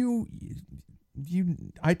 and you,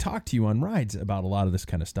 I talked to you on rides about a lot of this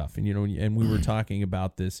kind of stuff, and and we were talking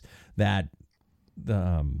about that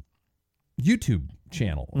YouTube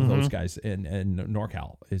channel of those guys and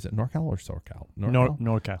NorCal. Is it NorCal or SoCal?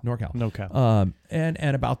 NorCal. NorCal.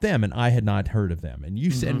 And about them, and I had not heard of them. And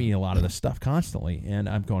you send me a lot of the stuff constantly, and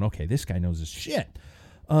I'm going, okay, this guy knows his shit.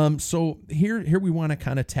 So here we want to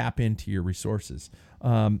kind of tap into your resources.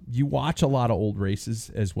 You watch a lot of old races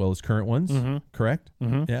as well as current ones, correct?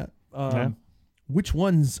 Mm-hmm. Yeah. Yeah. Which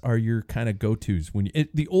ones are your kind of go-tos when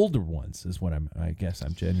the older ones is what I guess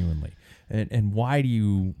I'm genuinely, and why do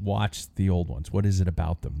you watch the old ones? What is it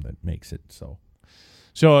about them that makes it so?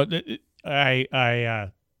 So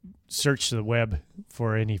I searched the web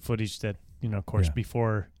for any footage that, of course, Yeah.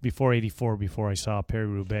 before 84, before I saw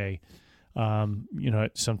Paris-Roubaix,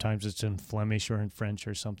 sometimes it's in Flemish or in French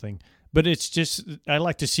or something. But it's just, I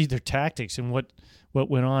like to see their tactics and what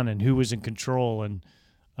went on and who was in control. And,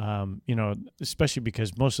 especially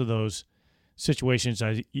because most of those situations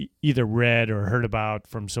I either read or heard about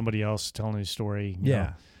from somebody else telling a story. you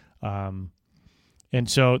know. And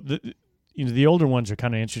so the older ones are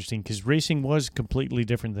kind of interesting because racing was completely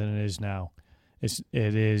different than it is now. It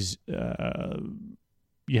is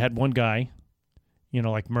you had one guy,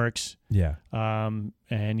 like Merckx, Yeah.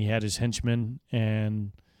 and he had his henchmen,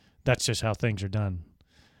 and that's just how things are done.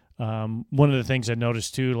 One of the things I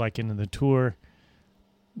noticed too, like in the Tour,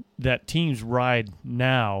 that teams ride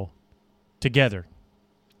now together.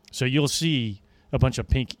 So you'll see a bunch of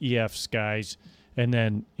pink EFs guys, and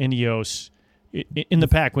then Ineos in the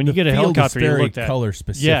pack. When you get a field is helicopter, you very look at color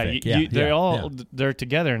specific. they're they're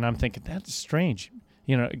together, and I'm thinking that's strange,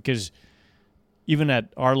 because even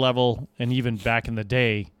at our level and even back in the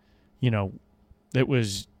day, it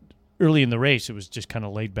was early in the race. It was just kind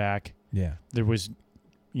of laid back. Yeah. There was,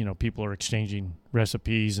 people are exchanging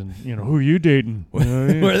recipes and, who are you dating?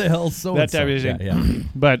 Where the hell's so That type of thing. Yeah.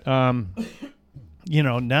 But, now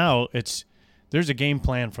there's a game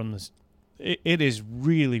plan from this. It has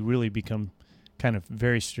really, really become kind of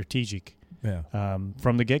very strategic Yeah.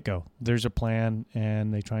 from the get-go. There's a plan,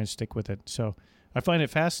 and they try and stick with it. So I find it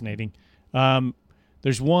fascinating.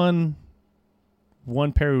 There's one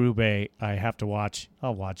Paris-Roubaix I have to watch.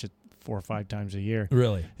 I'll watch it 4 or 5 times a year.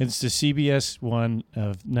 Really? It's the CBS one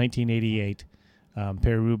of 1988,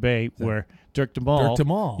 Paris-Roubaix, where Dirk de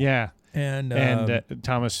Mol. Yeah. And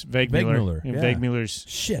Thomas Wegmüller. Wegmüller, yeah. Wegmüller's.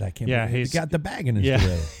 shit, I can't Yeah, believe he he's- got the bag in his Yeah.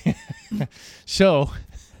 derailleur. So,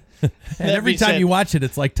 And that every being time said- you watch it,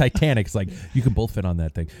 it's like Titanic. It's like you can both fit on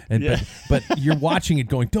that thing. And Yeah. but you're watching it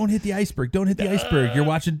going, don't hit the iceberg, don't hit the iceberg. You're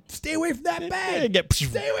watching, stay away from that bag.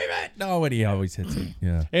 Stay away from it. No, and he always hits it.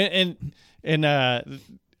 Yeah. And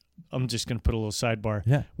I'm just going to put a little sidebar.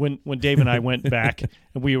 Yeah. When Dave and I went back,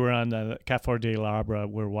 and we were on the Carrefour de l'Arbre,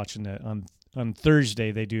 we're watching it on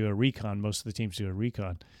Thursday. They do a recon. Most of the teams do a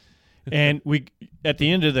recon, and we at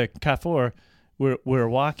the end of the Carrefour, we're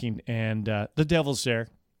walking, and the Devil's there.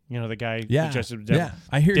 The guy Yeah. who dressed as the devil. Yeah.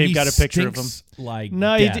 I hear Dave he got a picture of him. stinks like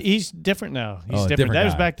No, death. he's different now. He's Oh, different. different That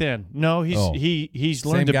was guy. back then. No, he's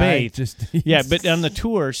learned to Same guy, bathe. just Yeah, but on the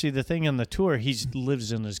tour, see the thing on the tour, he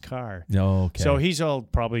lives in his car. okay. So he's all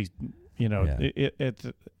probably You know,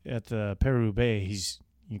 at the Peru Bay,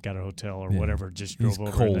 you got a hotel or whatever. Just drove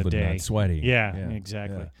over cold in a day. And not sweaty. Yeah,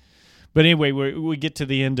 exactly. Yeah. But anyway, we get to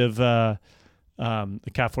the end of the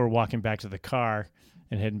CAF4, walking back to the car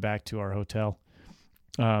and heading back to our hotel.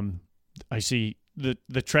 I see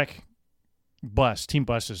the Trek bus, team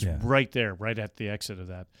bus is right there, right at the exit of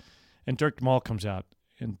that. And Dirk DeMall comes out,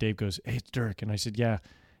 and Dave goes, "Hey, it's Dirk." And I said, "Yeah."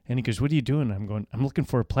 And he goes, "What are you doing?" I'm going, "I'm looking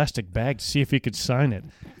for a plastic bag to see if he could sign it."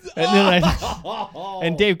 And then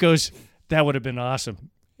and Dave goes, "That would have been awesome."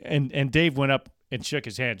 And Dave went up and shook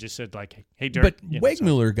his hand, just said like, "Hey, Dirk." But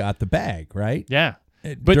Wegmuller got the bag, right? Yeah.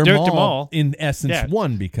 But Dirk DeMall, in essence,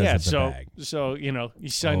 won because of the bag. So, he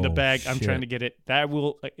signed the bag. I'm trying to get it.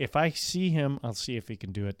 If I see him, I'll see if he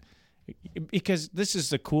can do it. Because this is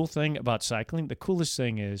the cool thing about cycling. The coolest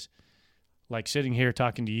thing is, like sitting here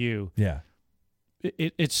talking to you. Yeah.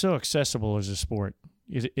 It's so accessible as a sport.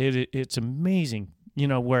 It's amazing.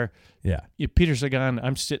 Where Peter Sagan,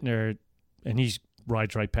 I'm sitting there, and he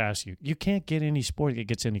rides right past you. You can't get any sport that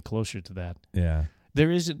gets any closer to that. Yeah.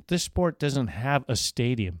 This sport doesn't have a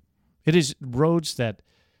stadium. It is roads that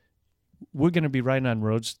we're going to be riding on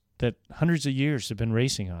roads that hundreds of years have been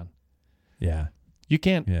racing on. Yeah. You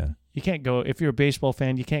can't go, if you're a baseball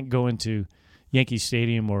fan, you can't go into Yankee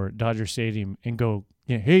Stadium or Dodger Stadium and go,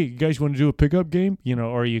 "Hey, you guys want to do a pickup game?"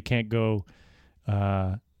 Or you can't go,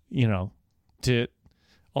 to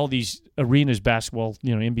all these arenas, basketball,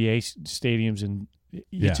 NBA stadiums, and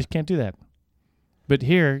you just can't do that. But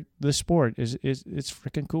here, the sport it's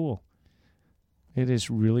freaking cool. It is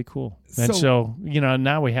really cool. And so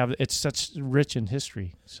now we have, it's such rich in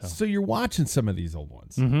history. So you're watching some of these old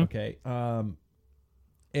ones, okay?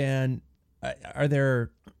 And are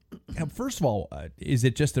there? First of all, is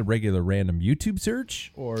it just a regular random YouTube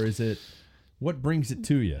search, or is it what brings it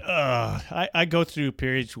to you? I go through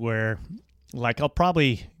periods where, like, I'll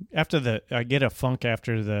probably I get a funk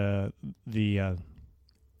after the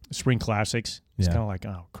Spring Classics. It's kind of like,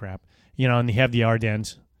 oh crap, and they have the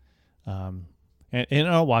Ardennes, and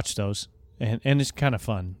I'll watch those, and it's kind of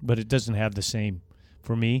fun, but it doesn't have the same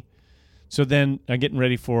for me. So then I'm getting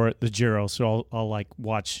ready for the Giro, so I'll like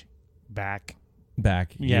watch back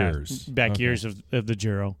years of the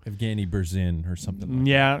Giro. Evgeny Berzin or something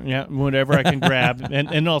like that. Whatever I can grab.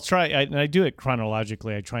 And I'll try, and I do it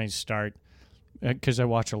chronologically. I try and start, because I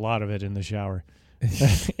watch a lot of it in the shower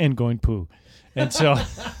and going poo. And so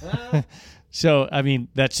I mean,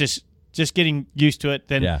 that's just getting used to it.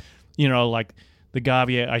 Then, like the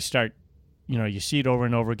Gavia, I start, you see it over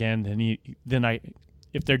and over again. And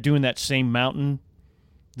if they're doing that same mountain,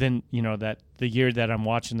 then, that the year that I'm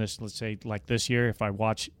watching this, let's say like this year, if I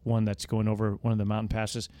watch one that's going over one of the mountain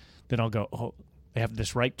passes, then I'll go, oh, they have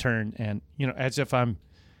this right turn. And, as if I'm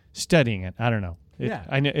studying it. I don't know.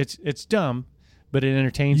 I know it's dumb, but it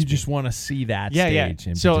entertains me. You just want to see that stage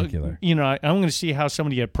in particular. I'm going to see how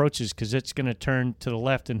somebody approaches, because it's going to turn to the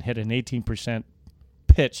left and hit an 18%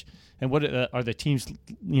 pitch. And what are the teams,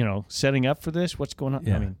 setting up for this? What's going on?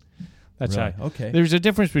 Yeah. I mean, that's really? how. Okay. There's a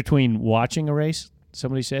difference between watching a race,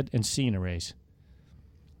 somebody said, and seeing a race.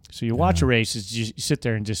 So you watch a race, you sit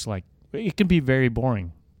there and just like, it can be very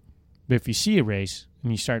boring. But if you see a race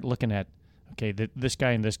and you start looking at, okay, this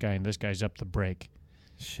guy and this guy and this guy's up the break.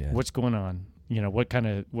 Shit. What's going on?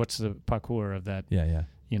 What's the parkour of that? Yeah.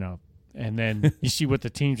 And then you see what the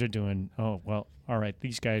teams are doing. Oh, well, all right,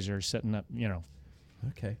 these guys are setting up,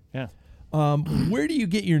 Okay. Yeah. Where do you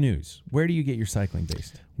get your news? Where do you get your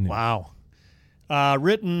cycling-based news? Wow.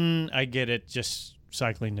 Written, I get it, just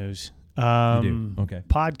cycling news. You do? Okay.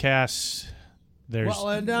 Podcasts, there's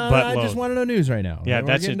I just want to know news right now. Yeah,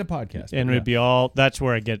 that's it. Into podcast. And it'd be that's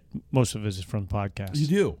where I get most of it is from podcasts. You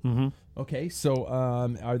do? Mm-hmm. Okay, so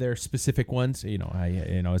are there specific ones?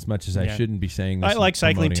 As much as I shouldn't be saying this. I like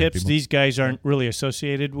Cycling Tips. These guys aren't really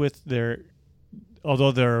associated with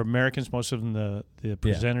although they're Americans, most of them the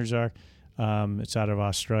presenters are. It's out of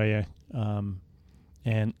Australia.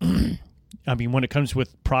 And I mean, when it comes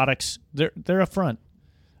with products, they're upfront.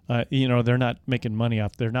 They're not making money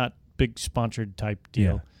off. They're not big sponsored type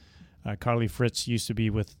deal. Yeah. Carly Fritz used to be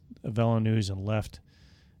with Velo News and left,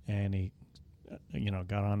 and he,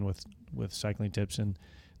 got on with Cycling Tips, and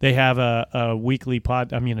they have a weekly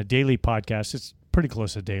a daily podcast. It's pretty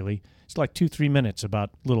close to daily. It's like 2-3 minutes about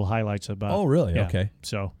little highlights about. Oh, really? Yeah. Okay.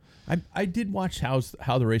 So I did watch how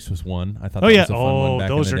the race was won. I thought that was a fun one back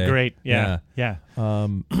those in the are day. great. Yeah.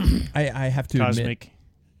 I have to Cosmic.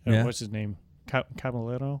 admit. What's his name?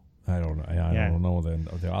 Caballero? I don't know. I don't know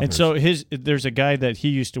the authors. And so there's a guy that he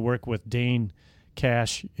used to work with, Dane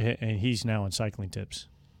Cash, and he's now in Cycling Tips.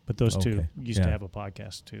 But those two used to have a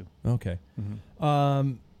podcast too. Okay.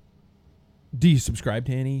 Mm-hmm. Do you subscribe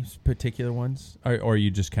to any particular ones, or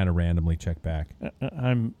you just kind of randomly check back?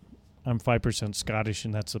 I'm 5% Scottish,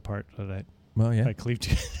 and that's the part that Well, yeah. I cleave to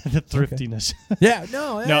the thriftiness. Yeah,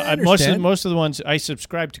 no, I No, understand. most of the ones I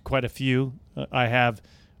subscribe to quite a few. I have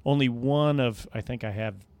only one of I think I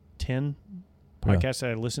have 10 podcasts that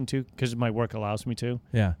I listen to because my work allows me to.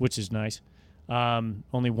 Yeah, which is nice.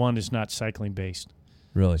 Only one is not cycling based,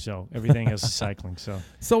 really. so everything else is cycling. So,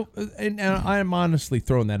 and I'm honestly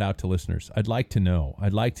throwing that out to listeners. I'd like to know.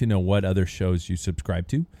 What other shows you subscribe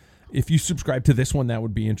to. If you subscribe to this one, that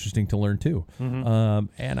would be interesting to learn too. Mm-hmm.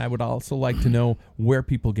 And I would also like to know where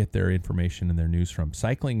people get their information and their news from.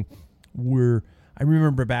 Cycling, I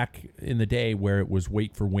remember back in the day where it was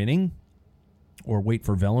wait for winning, or wait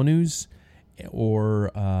for Velo News, or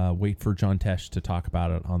wait for John Tesh to talk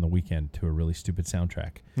about it on the weekend to a really stupid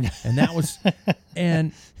soundtrack. And that was,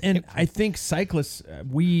 and I think cyclists,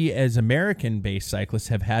 we as American-based cyclists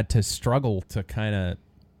have had to struggle to kind of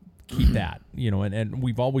keep that, and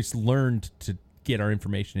we've always learned to get our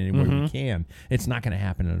information anywhere we can. It's not going to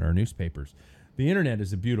happen in our newspapers. The internet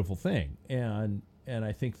is a beautiful thing, and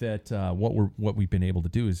I think that what we've been able to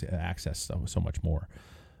do is access so much more.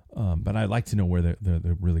 But I'd like to know where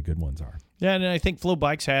the really good ones are. Yeah, and I think Flow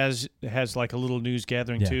Bikes has like a little news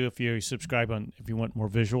gathering Yeah. too. If you subscribe if you want more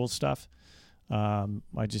visual stuff, I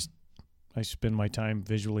spend my time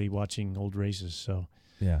visually watching old races. So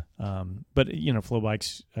Yeah. but Flow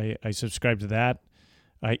Bikes, I subscribe to that.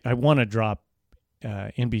 I want to drop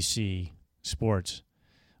NBC Sports,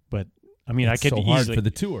 but I mean It's I could so hard easily for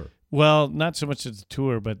the tour. Well, not so much as the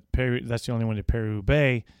tour, but that's the only one to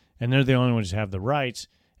Paris-Roubaix, and they're the only ones who have the rights,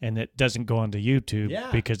 and it doesn't go onto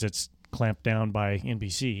YouTube because it's clamped down by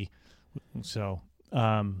NBC. So,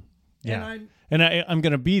 yeah. And I'm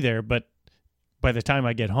going to be there, but by the time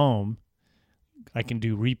I get home, I can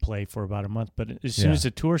do replay for about a month. But as soon as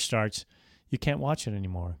the tour starts, you can't watch it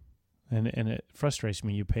anymore, and it frustrates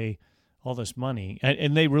me. You pay all this money,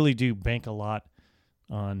 and they really do bank a lot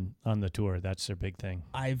on the tour. That's their big thing.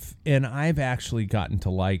 I've actually gotten to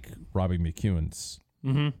like Robbie McEwen's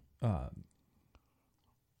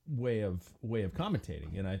way of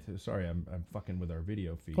commentating, and I'm fucking with our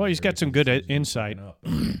video feed. Well, he's got some good insight.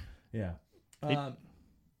 Yeah.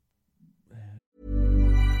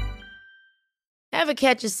 Ever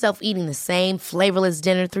catch yourself eating the same flavorless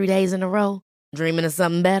dinner 3 days in a row? Dreaming of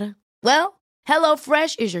something better? Well,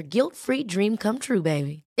 HelloFresh is your guilt-free dream come true,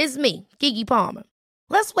 baby. It's me, Keke Palmer.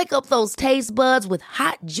 Let's wake up those taste buds with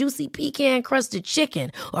hot, juicy pecan-crusted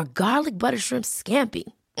chicken or garlic butter shrimp scampi.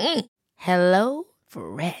 Hello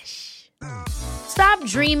Fresh. Stop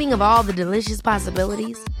dreaming of all the delicious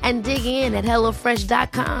possibilities and dig in at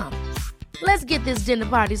HelloFresh.com. Let's get this dinner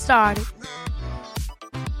party started.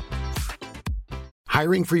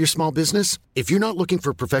 Hiring for your small business? If you're not looking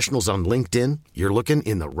for professionals on LinkedIn, you're looking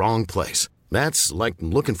in the wrong place. That's like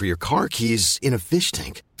looking for your car keys in a fish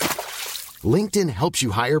tank. LinkedIn helps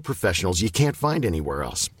you hire professionals you can't find anywhere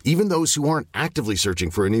else, even those who aren't actively searching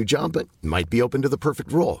for a new job but might be open to the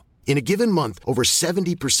perfect role. In a given month, over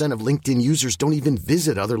 70% of LinkedIn users don't even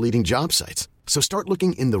visit other leading job sites. So start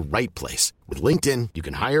looking in the right place. With LinkedIn, you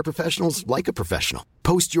can hire professionals like a professional.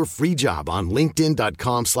 Post your free job on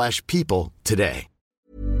linkedin.com/people today.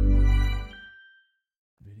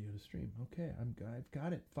 Video to stream. Okay, I've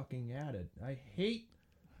got it fucking added. I hate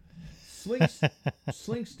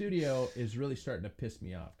Sling Studio is really starting to piss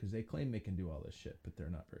me off because they claim they can do all this shit, but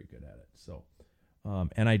they're not very good at it. So,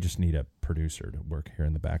 and I just need a producer to work here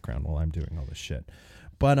in the background while I'm doing all this shit.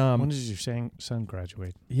 But when does your son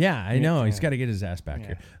graduate? Yeah, I know. He's got to get his ass back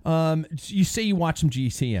here. You say you watch some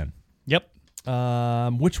GCN. Yep.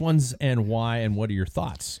 Which ones and why, and what are your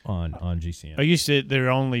thoughts on GCN?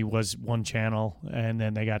 There only was one channel, and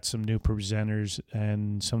then they got some new presenters,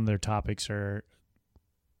 and some of their topics are,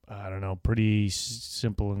 I don't know, pretty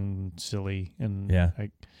simple and silly. And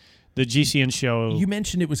the GCN show. You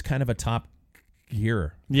mentioned it was kind of a Top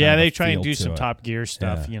Gear. Yeah, they try and do some Top Gear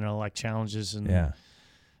stuff, like challenges and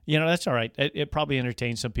that's all right. It probably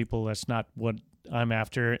entertains some people. That's not what I'm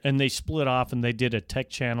after. And they split off and they did a tech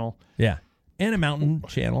channel. Yeah. And a mountain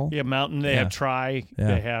channel. Yeah, mountain. They have Tri. Yeah.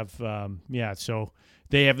 They have, so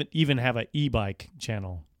they even have an e-bike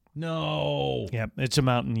channel. No. Yeah, it's a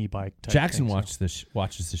mountain e-bike type Jackson thing,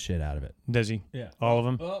 watches the shit out of it. Does he? Yeah. All of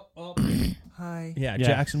them? Hi. Yeah,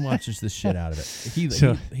 Jackson watches the shit out of it.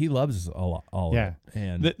 He loves all of it.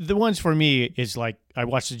 And the ones for me is like, I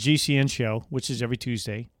watch the GCN show, which is every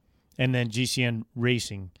Tuesday, and then GCN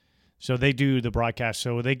Racing. So they do the broadcast.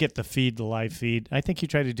 So they get the live feed. I think you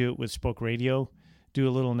tried to do it with Spoke Radio, do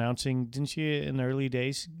a little announcing. Didn't you in the early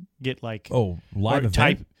days get like... live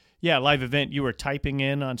event? Yeah, live event. You were typing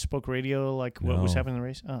in on Spoke Radio like what was No. happening in the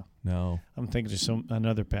race? Oh, No. I'm thinking of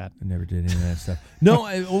another Pat. I never did any of that stuff. No,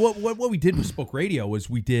 what we did with Spoke Radio was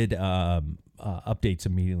we did updates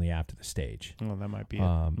immediately after the stage. Oh, that might be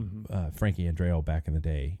it. Frankie Andreo back in the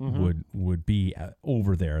day would be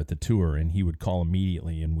over there at the tour, and he would call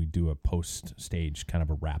immediately, and we'd do a post-stage kind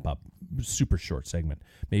of a wrap-up, super short segment,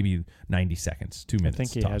 maybe 90 seconds, 2 I minutes.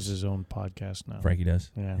 think he tops. has his own podcast now. Frankie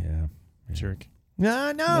does? Yeah. Yeah. Jerk. No,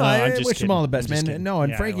 I'm I just wish him all the kidding. best, I'm just man. kidding. No,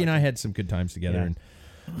 and Yeah, I Frankie like and I it. had some good times together,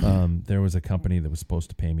 Yeah. and there was a company that was supposed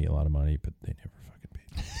to pay me a lot of money, but they never fucking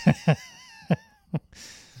paid me.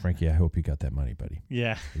 Frankie, I hope you got that money, buddy.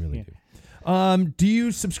 Yeah. I really Yeah. do. Do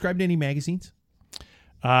you subscribe to any magazines?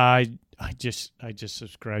 I just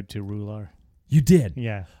subscribed to Rular. You did?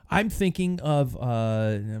 Yeah. I'm thinking of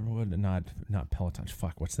not Peloton.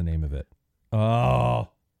 Fuck, what's the name of it? Oh,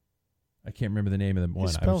 I can't remember the name of the one.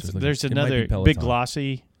 It's I was just looking. There's It might be another Peloton. big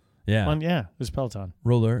glossy Yeah, one. Yeah, it's Peloton.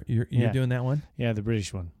 Roller. You're Yeah. doing that one? Yeah, the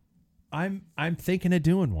British one. I'm thinking of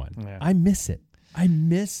doing one. Yeah. I miss it. I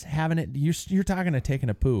miss having it. You're talking of taking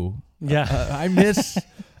a poo. Yeah. I miss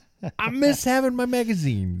having my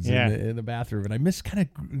magazines in the bathroom, and I miss kind of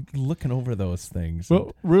looking over those things.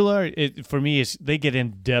 Well, Rular, for me, is they get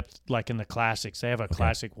in depth like in the classics. They have a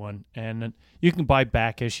classic one, and you can buy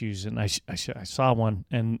back issues. And I saw one,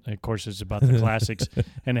 and of course it's about the classics,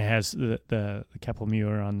 and it has the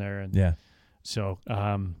Kapelmuir on there. And yeah. So,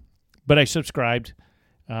 but I subscribed.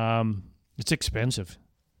 It's expensive.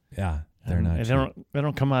 Yeah, they're not. And cheap. they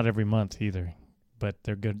don't come out every month either, but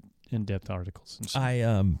they're good in-depth articles. And stuff.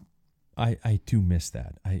 I do miss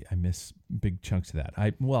that. I miss big chunks of that.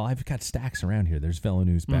 I've got stacks around here. There's Velo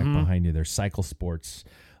News back behind you. There's Cycle Sports.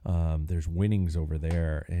 There's Winnings over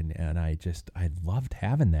there, and I loved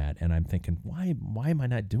having that. And I'm thinking, why am I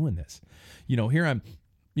not doing this? Here I'm.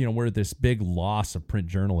 We're at this big loss of print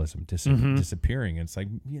journalism disappearing. And it's like,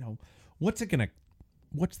 what's the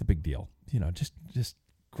big deal? Just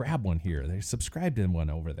grab one here. They subscribe to one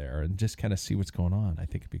over there and just kind of see what's going on. I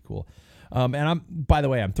think it'd be cool. And by the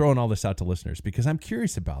way, I'm throwing all this out to listeners because I'm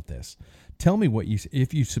curious about this. Tell me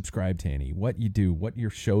if you subscribe to any, what you do, what your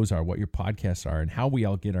shows are, what your podcasts are, and how we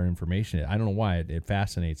all get our information. I don't know why it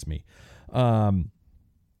fascinates me. Any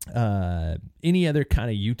other kind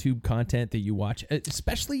of YouTube content that you watch,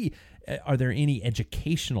 especially, are there any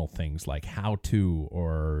educational things like how to,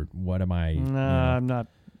 or what am I? No, I'm not.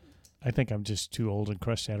 I think I'm just too old and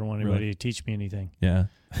crusty. I don't want anybody to teach me anything. Yeah.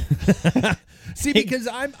 See, because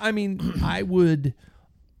I would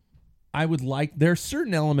like, there are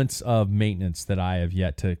certain elements of maintenance that I have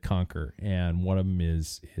yet to conquer, and one of them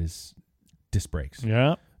is disc brakes.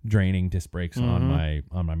 Yeah. Draining disc brakes on my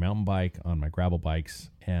mountain bike, on my gravel bikes,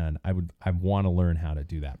 and I want to learn how to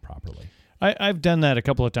do that properly. I've done that a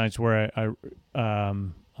couple of times where I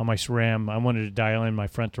on my SRAM, I wanted to dial in my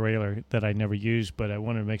front derailleur that I never used, but I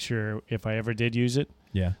wanted to make sure if I ever did use it,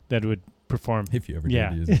 that it would perform. If you ever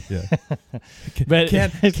did use it, yeah. But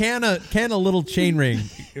can a little chain ring,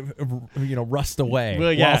 rust away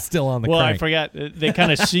while still on the crank? I forgot. They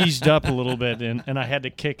kind of seized up a little bit, and I had to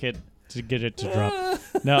kick it to get it to drop.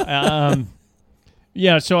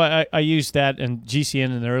 No, so I used that and GCN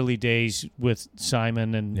in the early days with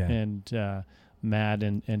Simon and Matt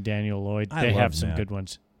and Daniel Lloyd. They have some good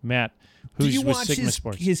ones. Matt, who's with Sigma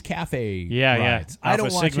Sports. His cafe Yeah. rides? I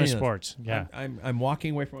don't watch Sigma any of those. Sports. Yeah. I'm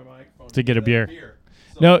walking away from my microphone to get a beer.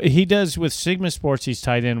 No, he does with Sigma Sports. He's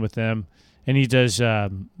tied in with them, and he does a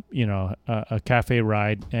cafe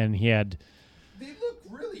ride. And he had. They look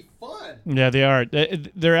really fun. Yeah, they are.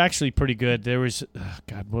 They're actually pretty good. There was,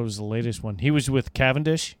 what was the latest one? He was with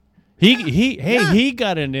Cavendish. He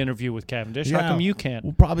got an interview with Cavendish. How come you can't?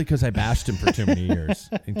 Well, probably because I bashed him for too many years,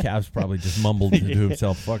 and Cavs probably just mumbled to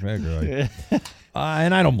himself, "Fuck that guy,"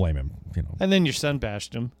 and I don't blame him. And then your son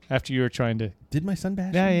bashed him after you were trying to. Did my son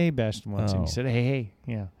bash? Yeah, him? he bashed him once, and he said, "Hey,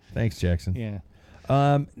 yeah." Thanks, Jackson. Yeah.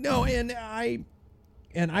 No, and I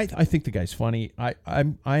think the guy's funny. I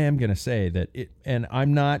am gonna say that it, and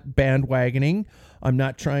I'm not bandwagoning. I'm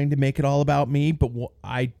not trying to make it all about me, but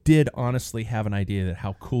I did honestly have an idea that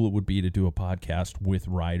how cool it would be to do a podcast with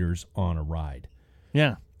riders on a ride.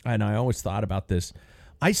 Yeah. And I always thought about this.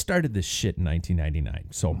 I started this shit in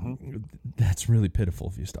 1999, so that's really pitiful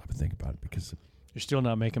if you stop and think about it, because you're still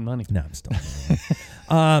not making money. No, I'm still.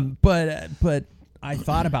 But I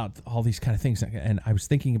thought about all these kind of things, and I was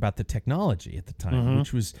thinking about the technology at the time,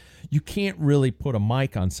 which was, you can't really put a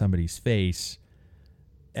mic on somebody's face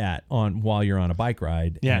while you're on a bike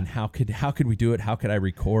ride. Yeah. And how could we do it? How could I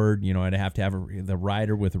record? I'd have to have the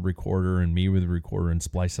rider with a recorder and me with a recorder and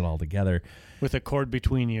splice it all together. With a cord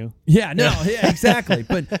between you. Yeah, no, yeah, exactly.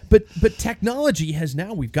 But technology has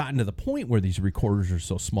now, we've gotten to the point where these recorders are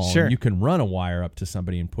so small. Sure. And you can run a wire up to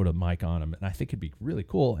somebody and put a mic on them. And I think it'd be really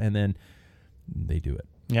cool. And then they do it.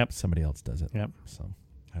 Yep. Somebody else does it. Yep. So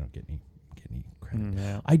I don't get any credit.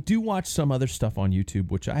 Yeah. I do watch some other stuff on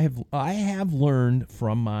YouTube, which I have learned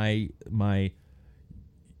from my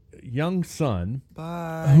young son,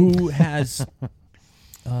 who has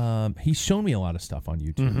he's shown me a lot of stuff on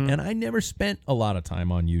YouTube, and I never spent a lot of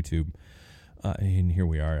time on YouTube. And here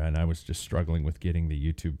we are, and I was just struggling with getting the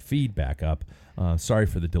YouTube feed back up. Sorry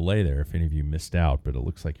for the delay there, if any of you missed out, but it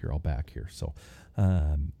looks like you're all back here. So.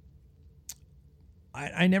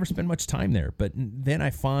 I never spend much time there, but then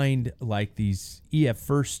I find like these EF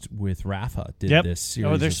First with Rafa did this series.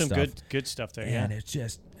 Oh, there's of some stuff. good stuff there. And yeah. it's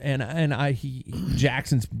just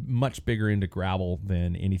Jackson's much bigger into gravel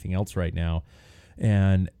than anything else right now,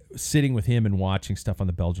 and sitting with him and watching stuff on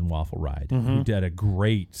the Belgian Waffle Ride, who did a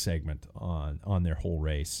great segment on their whole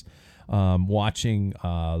race, watching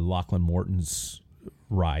Lachlan Morton's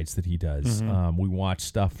rides that he does. We watch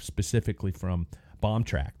stuff specifically from Bomb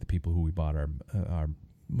Track, the people who we bought our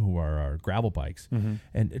gravel bikes,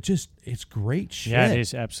 and it's great shit. Yeah, it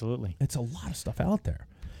is, absolutely. It's a lot of stuff out there,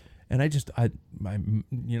 and I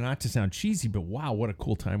not to sound cheesy, but wow, what a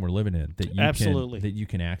cool time we're living in that you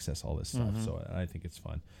can access all this stuff. So I think it's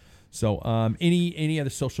fun. So any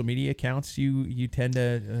other social media accounts you tend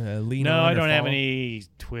to lean on? No, I don't have follow? any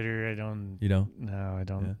Twitter. I don't. You don't? No, I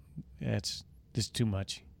don't. Yeah, it's just too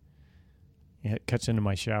much. Yeah, it cuts into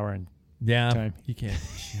my shower and. Yeah, time. You can't.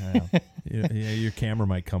 Your camera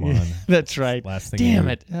might come on. That's right. Last thing. Damn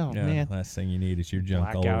it! Oh yeah, man. Last thing you need is your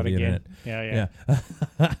junk Black all out over the again. internet.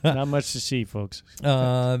 Yeah. Not much to see, folks.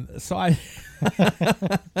 So I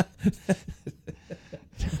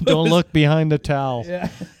don't look behind the towel. Yeah.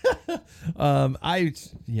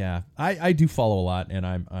 I do follow a lot, and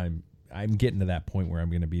I'm getting to that point where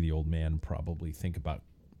I'm going to be the old man and probably think about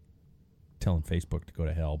telling Facebook to go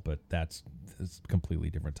to hell, but that's a completely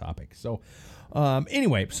different topic. So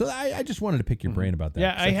anyway, so I just wanted to pick your brain about that.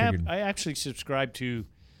 Yeah, I actually subscribed to,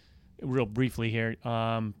 real briefly here,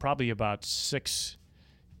 probably about 6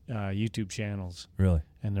 YouTube channels. Really?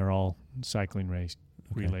 And they're all cycling race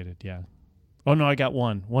related, yeah. Oh, no, I got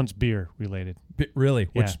one. One's beer related. Really?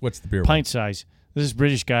 Yeah. What's the beer Pint size. This is a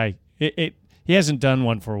British guy. He hasn't done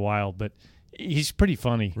one for a while, but he's pretty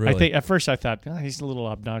funny. Really? I think at first I thought he's a little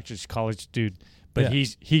obnoxious college dude, but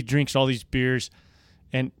he drinks all these beers,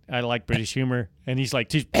 and I like British humor. And he's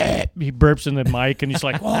like, he burps in the mic, and he's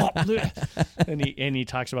like, oh, and he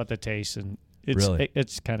talks about the taste, and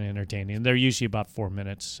it's kind of entertaining. And they're usually about 4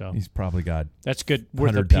 minutes, so He's probably got that's good.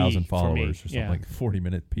 Worth 100,000 a pee for me. followers or something, Yeah. like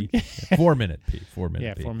 40-minute pee. 4 minute pee. 4 minute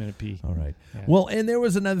Yeah, pee. 4 minute pee. All right. Yeah. Well, and there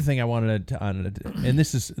was another thing I wanted to, and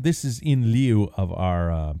this is in lieu of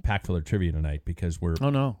our pack filler trivia tonight, because we're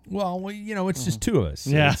it's just two of us.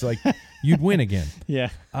 So Yeah. it's like you'd win again. Yeah.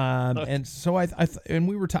 And so and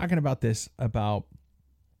we were talking about this about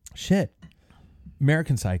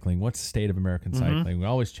American cycling. What's the state of American cycling? We're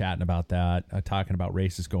always chatting about that, talking about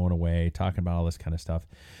races going away, talking about all this kind of stuff.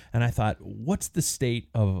 And I thought, what's the state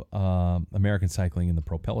of American cycling in the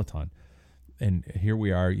pro peloton? And here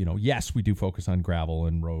we are. Yes, we do focus on gravel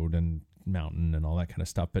and road and mountain and all that kind of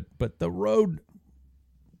stuff, but the road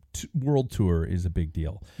world tour is a big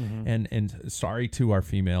deal. And sorry to our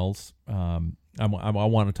females. I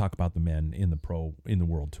want to talk about the men in the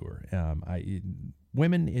world tour.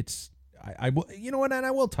 Women, I will, and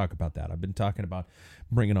I will talk about that. I've been talking about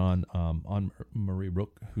bringing on Marie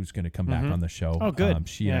Rook, who's going to come back on the show. Oh, good.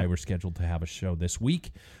 She and I were scheduled to have a show this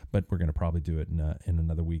week, but we're going to probably do it in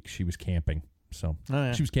another week. She was camping. So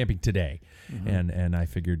she was camping today, and I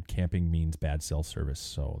figured camping means bad cell service.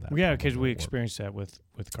 So that because we experienced that with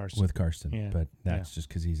Karsten. With Karsten, Yeah. but that's just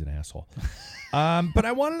because he's an asshole. But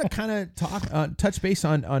I wanted to kind of touch base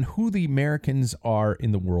on who the Americans are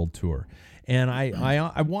in the world tour, and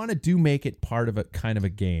I want to make it part of a kind of a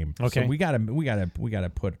game. Okay, so we gotta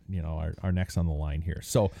put our necks on the line here.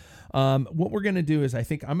 So what we're gonna do is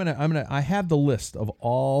I have the list of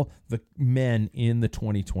all the men in the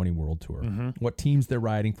 2020 World Tour, what teams they're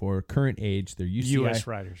riding for, current age, their UCI U.S.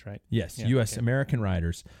 riders, right? Yes, U.S. American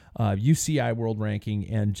riders, UCI world ranking,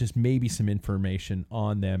 and just maybe some information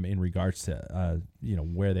on them in regards to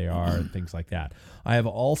where they are and things like that. I have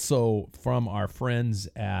also, from our friends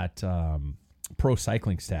at Pro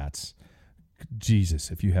Cycling Stats,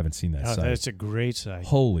 Jesus, if you haven't seen that site. That's a great site.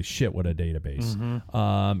 Holy shit, what a database.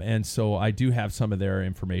 And so I do have some of their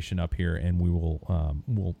information up here, and we will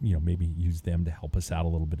we'll maybe use them to help us out a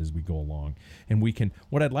little bit as we go along. And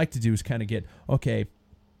what I'd like to do is kind of get, okay,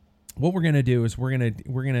 what we're going to do is we're going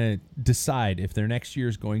to decide if their next year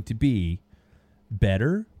is going to be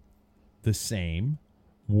better, the same,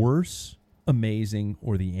 worse, amazing,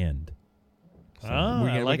 or the end. So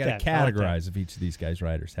we got to categorize if each of these guys'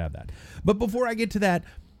 riders have that. But before I get to that,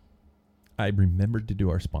 I remembered to do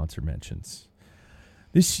our sponsor mentions.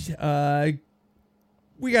 This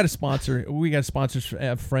we got a sponsor. We got sponsors,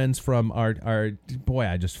 friends from our boy.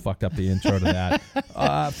 I just fucked up the intro to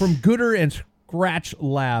that. From Gooder and Scratch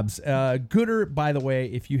Labs. Gooder, by the way,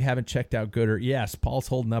 if you haven't checked out Gooder, yes, Paul's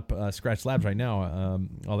holding up Scratch Labs right now.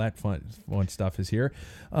 All that fun stuff is here.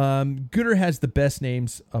 Gooder has the best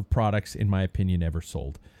names of products, in my opinion, ever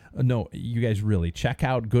sold. No, you guys really check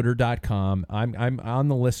out Gooder.com. I'm on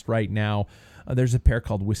the list right now. There's a pair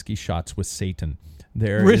called Whiskey Shots with Satan.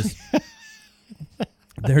 There's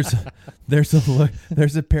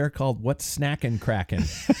a pair called What's Snackin' Crackin'.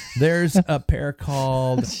 There's a pair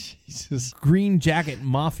called Green Jacket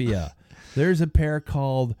Mafia. There's a pair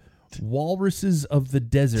called Walruses of the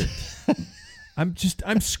Desert. I'm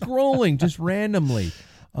scrolling just randomly.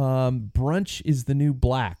 Brunch is the new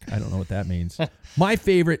black. I don't know what that means. My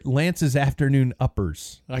favorite, Lance's Afternoon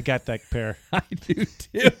Uppers. I got that pair. I do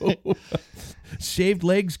too. Shaved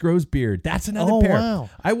legs grows beard. That's another pair. Wow.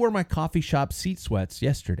 I wore my coffee shop seat sweats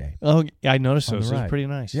yesterday. Oh, I noticed on those. the Those ride. are pretty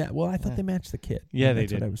nice. Yeah, well, I thought they matched the kit. Yeah,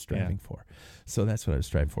 That's they did. what I was striving for. So that's what I was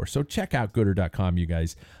striving for. So check out Gooder.com, you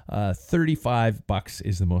guys. $35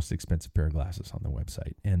 is the most expensive pair of glasses on the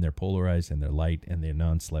website. And they're polarized, and they're light, and they're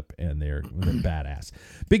non-slip, and they're badass.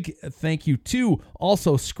 Big thank you to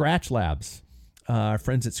also Scratch Labs, our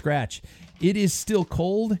friends at Scratch. It is still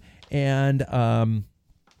cold, and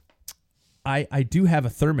I do have a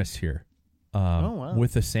thermos here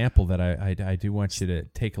with a sample that I do want you to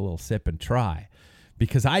take a little sip and try,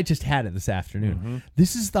 because I just had it this afternoon. Mm-hmm.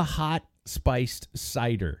 This is the hot spiced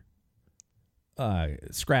cider,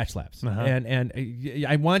 Scratch Labs. Uh-huh. And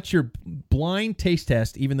I want your blind taste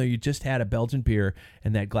test, even though you just had a Belgian beer,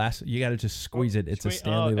 and that glass, you got to just squeeze it. It's a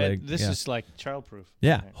Stanley leg. This is like childproof.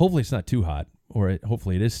 Yeah. Okay. Hopefully it's not too hot, or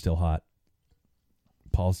hopefully it is still hot.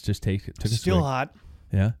 Paul's just took a still swig. hot.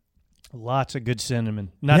 Yeah. Lots of good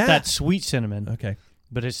cinnamon. Not that sweet cinnamon. Okay.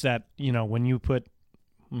 But it's that, when you put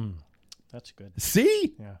that's good.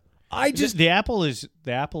 See? Yeah. The apple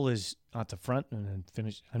is at the front and then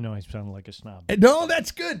finish. I know I sound like a snob. No,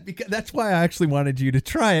 that's good, because that's why I actually wanted you to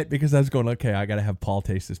try it, because I was going, okay, I got to have Paul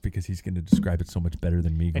taste this because he's going to describe it so much better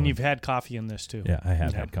than me. And you've had coffee in this too. Yeah, I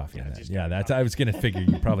have had coffee in that. Yeah, that's. I was going to figure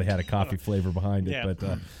you probably had a coffee flavor behind it,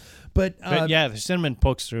 but yeah, the cinnamon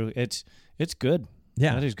pokes through. It's good.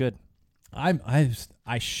 Yeah, that is good.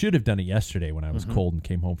 I should have done it yesterday when I was cold and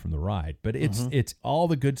came home from the ride, but it's all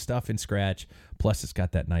the good stuff in Scratch, plus it's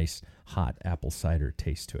got that nice hot apple cider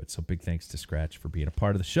taste to it. So big thanks to Scratch for being a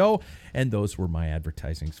part of the show, and those were my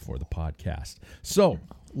advertisings for the podcast. So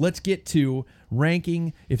let's get to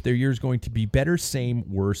ranking if their year is going to be better, same,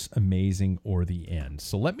 worse, amazing, or the end.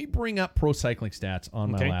 So let me bring up Pro Cycling Stats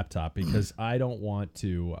on my laptop, because I don't want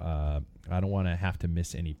to have to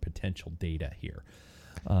miss any potential data here.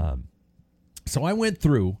 So I went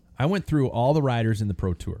through all the riders in the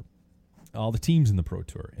Pro Tour, all the teams in the Pro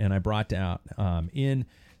Tour, and I brought down in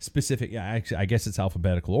specific, actually, I guess it's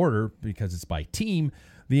alphabetical order because it's by team,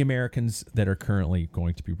 the Americans that are currently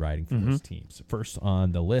going to be riding for those teams. First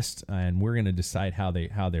on the list, and we're going to decide how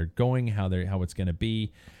they're going, how it's going to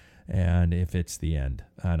be, and if it's the end.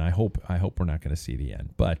 And I hope we're not going to see the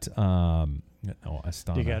end. But no,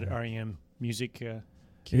 Astana. You got REM music.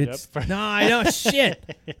 I know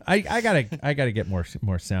shit. I gotta get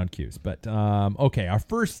more sound cues. But okay, our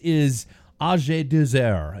first is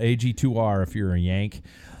AG2R, AG2R if you're a Yank,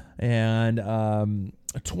 and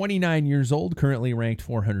 29 years old, currently ranked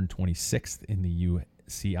 426th in the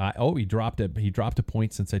UCI. Oh, he dropped a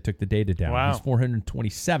point since I took the data down. Wow. He's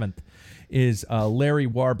 427th. Is Larry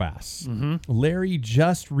Warbasse. Larry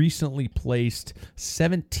just recently placed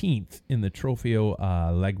 17th in the Trofeo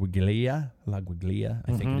Laguiglia,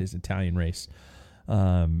 I think it is, Italian race.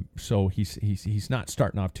 So he's not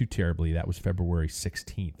starting off too terribly. That was February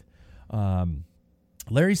 16th.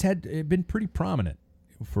 Larry's been pretty prominent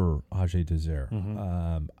for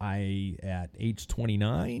AG2R. I at age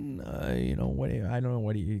 29, I don't know,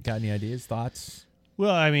 what do you got, any ideas, thoughts?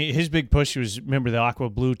 Well, I mean, his big push was, remember the Aqua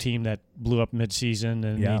Blue team that blew up mid-season,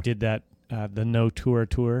 and he did that the No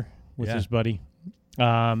Tour with his buddy.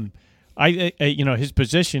 His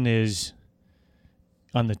position is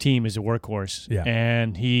on the team is a workhorse. Yeah.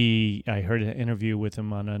 And I heard an interview with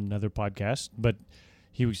him on another podcast, but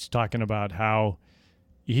he was talking about how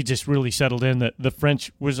he just really settled in. That the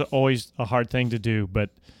French was always a hard thing to do, but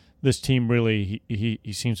this team really,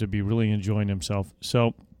 he seems to be really enjoying himself.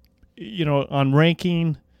 So, on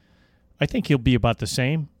ranking, I think he'll be about the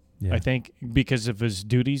same. Yeah. I think because of his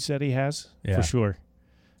duties that he has, for sure.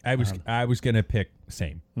 I was going to pick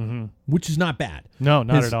same, which is not bad. No,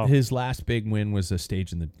 not at all. His last big win was a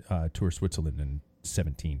stage in the Tour of Switzerland in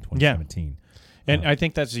 2017. And I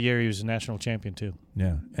think that's the year he was a national champion too.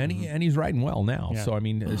 Yeah, and he's riding well now. Yeah. So I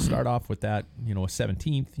mean, start off with that, a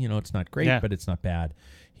 17th. It's not great, but it's not bad.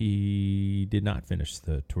 He did not finish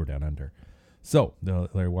the Tour Down Under. So the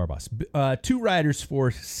Larry Warboss, 2 riders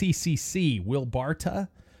for CCC. Will Barta.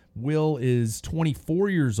 Will is 24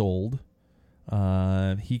 years old.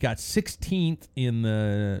 He got 16th in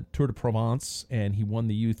the Tour de Provence, and he won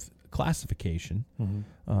the youth classification.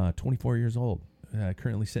 24 years old.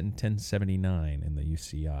 Currently sitting 1079 in the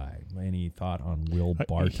UCI. Any thought on Will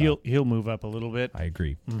Barta? He'll move up a little bit. I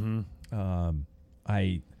agree.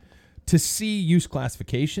 To see youth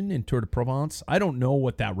classification in Tour de Provence, I don't know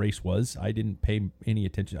what that race was. I didn't pay any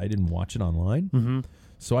attention. I didn't watch it online,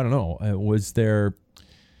 so I don't know. Was there?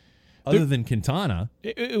 Other than Quintana,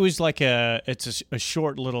 it was like it's a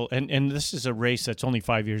short little, and this is a race that's only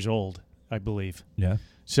 5 years old, I believe. Yeah.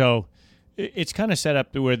 So it's kind of set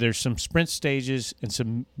up to where there's some sprint stages and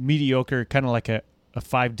some mediocre, kind of like a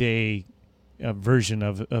 5-day version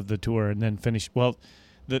of the tour, and then finish. Well,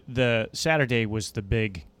 the Saturday was the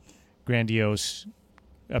big, grandiose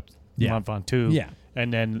up Mont Ventoux. Yeah.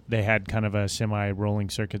 And then they had kind of a semi-rolling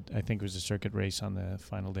circuit. I think it was a circuit race on the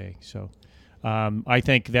final day. So. I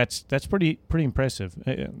think that's pretty impressive.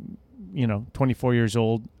 24 years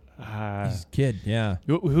old. He's a kid, yeah.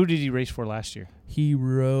 Who did he race for last year? He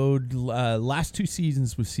rode last 2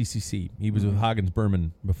 seasons with CCC. He was with Hagens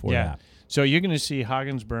Berman before that. So you're going to see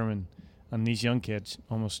Hagens Berman on these young kids,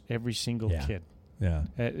 almost every single kid. Yeah.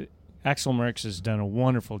 Axel Merckx has done a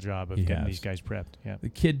wonderful job of getting these guys prepped. Yeah. The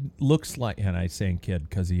kid looks like, and I'm saying kid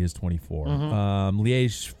because he is 24.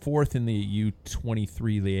 Liège 4th in the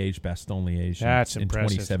U23 Liège, Bastogne Liège. That's in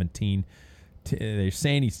impressive. 2017. They're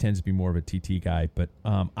saying he tends to be more of a TT guy, but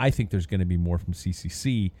I think there's going to be more from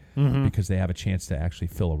CCC because they have a chance to actually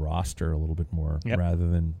fill a roster a little bit more rather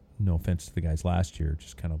than, no offense to the guys last year,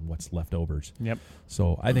 just kind of what's leftovers. Yep.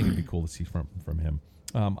 So I think it'd be cool to see from him.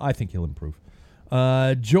 I think he'll improve.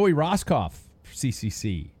 Joey Roscoff,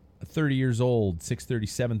 CCC, 30 years old,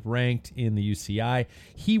 637th ranked in the UCI.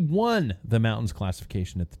 He won the mountains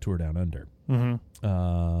classification at the Tour Down Under.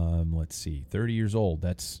 Let's see, 30 years old.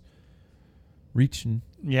 That's reaching.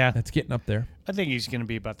 Yeah. That's getting up there. I think he's going to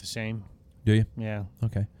be about the same. Do you? Yeah.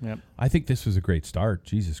 Okay. Yep. I think this was a great start.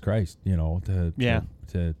 Jesus Christ,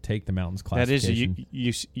 to take the mountains classification. That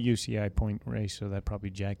is a UCI point race, so that probably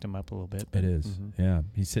jacked him up a little bit. It is. Yeah.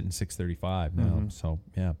 He's sitting 635 now. So,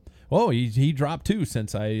 yeah. Oh, he dropped 2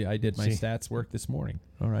 since I did my stats work this morning.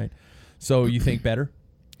 All right. So, you think better?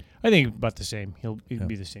 I think about the same. He'll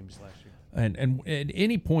be the same as last year. And at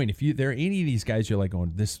any point, if there are any of these guys you're like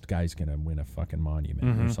going, this guy's going to win a fucking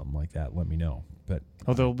monument or something like that, let me know. But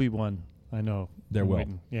there'll be one. I know. There will.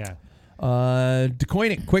 Waiting. Yeah.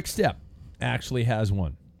 Deceuninck Quick Step actually has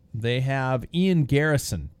one. They have Ian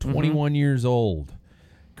Garrison, 21 years old,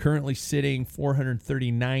 currently sitting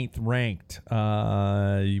 439th ranked.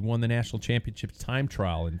 He won the national championship time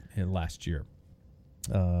trial in last year.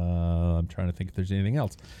 I'm trying to think if there's anything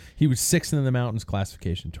else. He was 6th in the mountains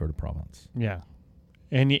classification Tour de Provence. Yeah.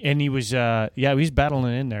 And he was he's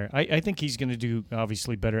battling in there. I think he's going to do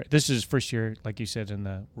obviously better. This is his first year, like you said, in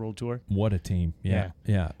the World Tour. What a team! Yeah.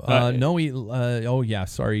 20.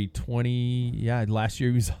 Last year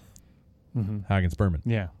he was Hagens Berman.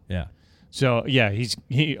 Yeah. So he's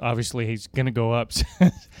going to go up.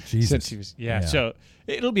 Jesus. Since he was, So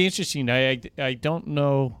it'll be interesting. I don't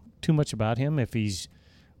know too much about him. If he's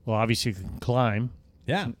obviously can climb.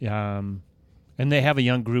 Yeah. And they have a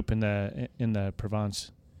young group in the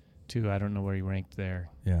Provence, too. I don't know where he ranked there.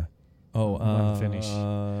 Yeah. Finish.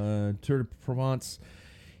 Tour de Provence.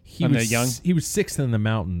 He was was young. He was 6th in the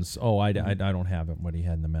mountains. I don't have what he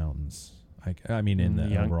had in the mountains. I mean in the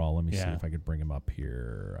young. overall. Let me see if I could bring him up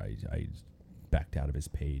here. I backed out of his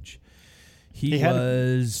page. He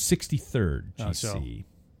was 63rd GC.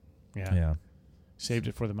 Yeah. Saved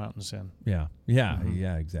it for the mountains then. Yeah,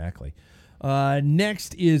 exactly.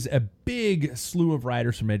 Next is a big slew of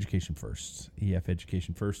riders from Education First, EF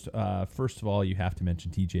Education First. First of all, you have to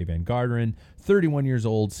mention TJ Van Garderen, 31 years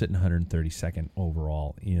old, sitting 132nd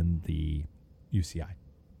overall in the UCI.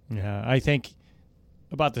 Yeah, I think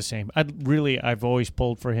About the same. I've always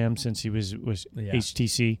pulled for him since he was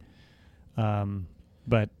HTC.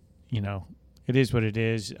 But, it is what it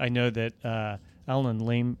is. I know that Alan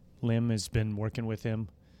Lim has been working with him.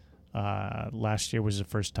 Last year was the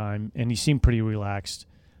first time, and he seemed pretty relaxed.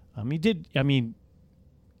 He did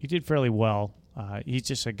fairly well. He's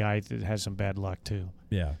just a guy that has some bad luck, too.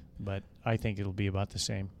 Yeah. But I think it'll be about the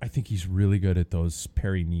same. I think he's really good at those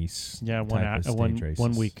Paris-Nice type of stage races.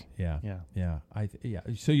 1 week. Yeah.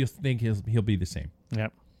 So you think he'll be the same?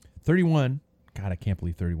 Yep. 31. God, I can't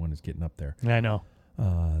believe 31 is getting up there. I know.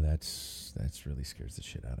 That's really scares the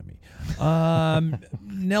shit out of me.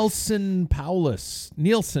 Nielsen Paulus,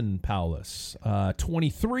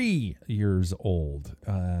 23 years old,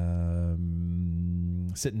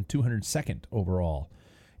 sitting 202nd overall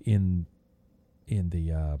in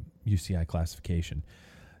the UCI classification.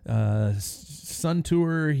 Sun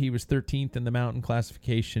Tour, he was 13th in the mountain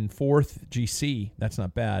classification, 4th GC. That's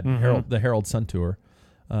not bad. The Herald Sun Tour.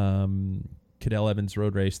 Cadell Evans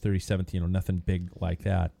Road Race, 37th. Nothing big like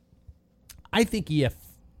that. I think EF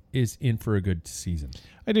is in for a good season.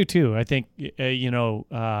 I do too. I think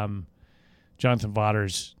Jonathan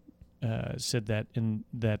Vaughters said that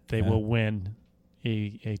they will win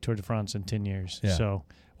a Tour de France in 10 years. Yeah. So,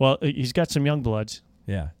 well, he's got some young bloods.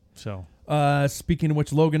 Yeah. So, speaking of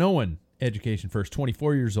which, Logan Owen, Education First,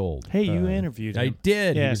 24 years old. Hey, you interviewed him. I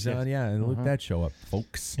did. Yes, he was yes. on, look that show up,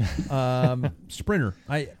 folks. Sprinter.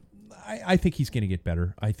 I think he's going to get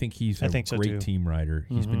better. I think he's a great team rider.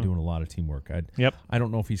 He's been doing a lot of teamwork. I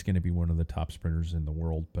don't know if he's going to be one of the top sprinters in the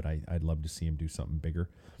world, but I'd love to see him do something bigger.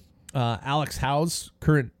 Alex Howes,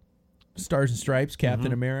 current Stars and Stripes,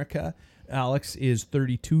 Captain America. Alex is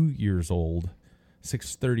 32 years old,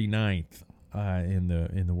 639th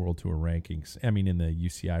in the World Tour rankings. I mean, in the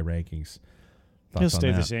UCI rankings. He'll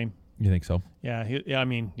stay the same. You think so? Yeah.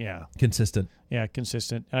 Yeah. Consistent. Yeah,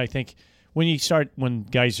 consistent. I think when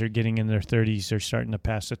guys are getting in their 30s, they're starting to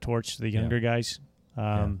pass the torch to the younger guys,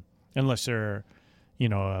 unless they're,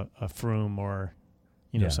 a Froome or,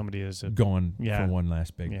 somebody is going for one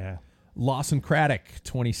last big. Yeah. Lawson Craddock,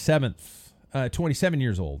 27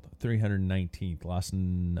 years old, 319th.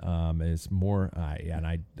 Lawson is more, and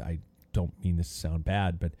I don't mean this to sound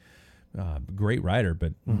bad, but great rider,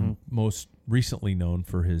 but most recently known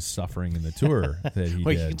for his suffering in the Tour that he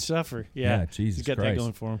well, did. He can suffer. Yeah, Jesus He's got Christ. that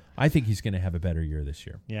going for him. I think he's going to have a better year this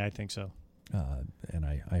year. Yeah, I think so. And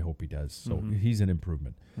I hope he does. So he's an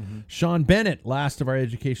improvement. Sean Bennett, last of our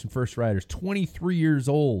Education First riders, 23 years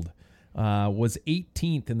old, was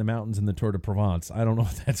 18th in the mountains in the Tour de Provence. I don't know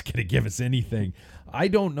if that's going to give us anything. I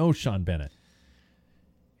don't know Sean Bennett.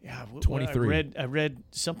 Yeah, 23. I read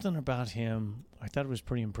something about him. I thought it was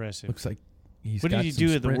pretty impressive. Looks like he's What got did he some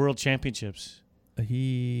do at the sprint. World Championships?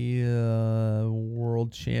 He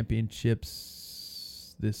World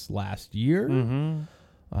Championships this last year.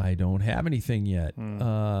 I don't have anything yet.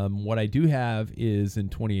 What I do have is in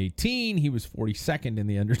 2018, he was 42nd in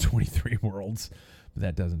the under 23 Worlds, but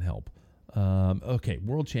that doesn't help. Okay,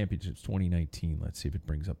 World Championships 2019. Let's see if it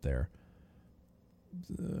brings up there.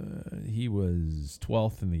 He was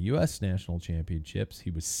 12th in the U.S. National Championships. He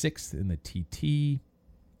was 6th in the TT.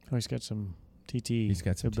 Oh, he's got some TT. He's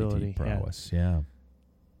got some ability. TT prowess. Yeah.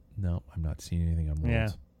 No, I'm not seeing anything on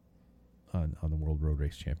Worlds. On the World Road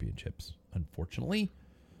Race Championships, unfortunately.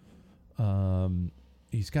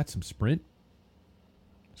 He's got some sprint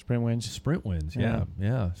wins.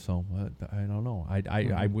 Yeah. So I don't know.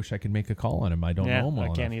 I wish I could make a call on him. I don't know him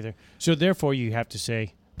well I can't enough. either. So therefore, you have to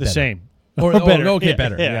say the Better. same. Or better. Okay,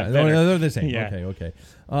 better. Yeah, Yeah, better. they're the same. Yeah. Okay.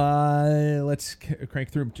 Let's crank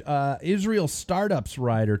through. Israel Startups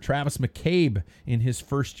rider Travis McCabe in his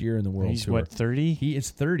first year in the World He's Tour. what, 30? He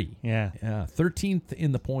is 30. Yeah. 13th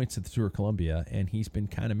in the points at the Tour of Columbia, and he's been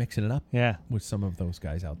kind of mixing it up Yeah. with some of those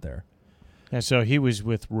guys out there. Yeah. So he was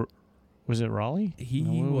with. Was it Raleigh? He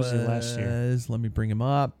Where was he last year? Let me bring him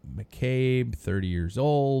up. McCabe, 30 years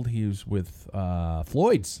old. He was with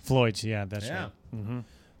Floyd's. Floyd's. Yeah, that's right.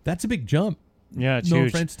 That's a big jump. Yeah, it's No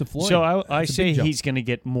huge. offense to Floyd. So I That's a say big jump. he's going to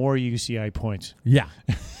get more UCI points. Yeah.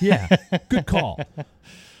 Good call. Yeah.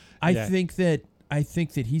 I think that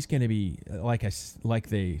he's going to be like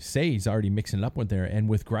they say, he's already mixing it up with there, and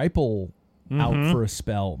with Greipel out for a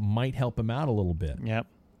spell might help him out a little bit. Yep.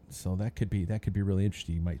 So that could be really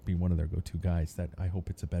interesting. He might be one of their go-to guys. That I hope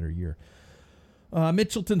it's a better year.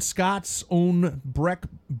 Mitchelton Scott's own Brent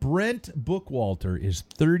Bookwalter is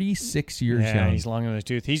 36 years Yeah, young. he's long in the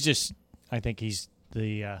tooth. He's just. I think he's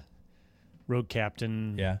the road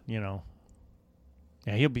captain. Yeah.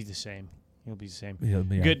 Yeah, he'll be the same. He'll be the same. He'll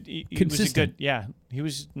be, Good. He was a consistent. good. Yeah, he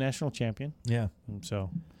was national champion. Yeah. So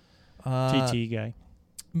TT guy.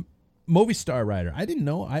 Movistar rider. I didn't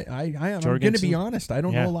know. I'm going to be honest. I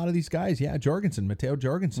don't know a lot of these guys. Yeah, Jorgensen, Matteo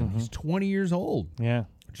Jorgensen. He's 20 years old. Yeah.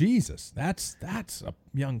 Jesus, that's a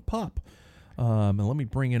young pup. And let me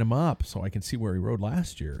bring him up so I can see where he rode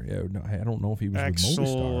last year. I don't know if he was with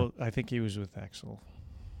Movistar. I think he was with Axel.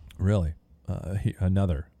 Really?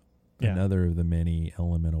 Another of the many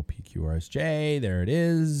Elemental PQRSJ. There it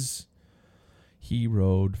is. He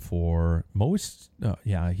rode for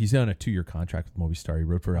Movistar. He's on a 2-year contract with Movistar. He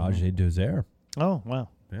rode for AG Dozere. Oh, wow.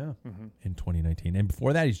 Yeah. In 2019. And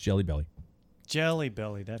before that, he's Jelly Belly. Jelly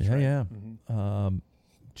Belly, that's right. Yeah.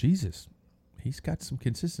 Jesus. He's got some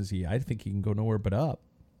consistency. I think he can go nowhere but up.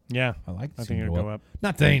 Yeah. I think he'll go up.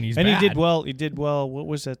 Not saying he's bad. And he did well. He did well. What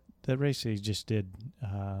was that race he just did?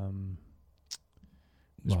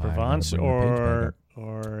 Was Provence or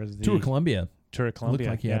the Tour of Colombia? Tour of Colombia.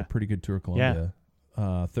 Looked like he had a pretty good Tour of Colombia.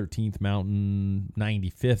 13th Mountain,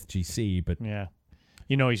 95th GC, but yeah,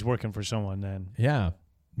 he's working for someone then. Yeah,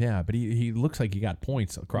 but he looks like he got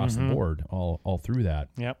points across the board all through that.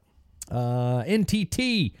 Yep.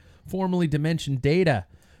 NTT, formerly Dimension Data.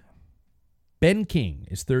 Ben King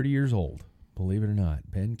is 30 years old. Believe it or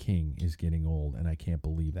not, Ben King is getting old, and I can't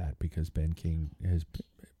believe that because Ben King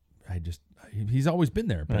he's always been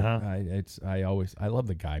there, but I love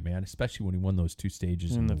the guy, man, especially when he won those 2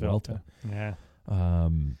 stages in the Vuelta. Yeah.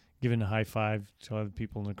 Giving a high five to other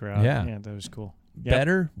people in the crowd. Yeah, that was cool. Yep.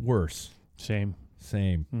 Better, worse. Same.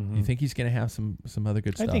 You think he's going to have some other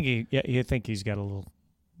good stuff? I think he's got a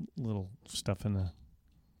little stuff in the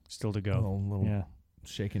still to go. A little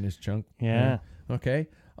shaking his chunk. Yeah. Okay.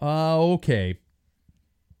 Okay.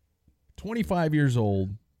 25 years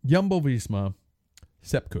old, Jumbo-Visma,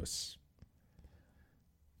 Sepkus.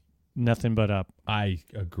 Nothing but up. I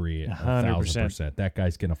agree 100%. That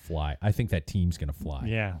guy's going to fly. I think that team's going to fly.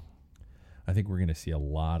 Yeah. I think we're going to see a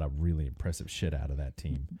lot of really impressive shit out of that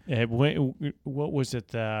team. What was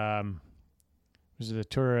it? Was it the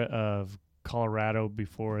Tour of Colorado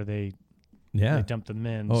before they dumped the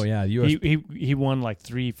men's? Oh, yeah. He won like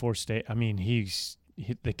 3-4 states. I mean,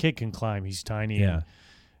 the kid can climb. He's tiny. Yeah.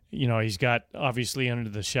 And, he's got obviously under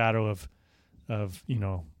the shadow of a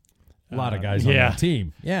lot of guys on that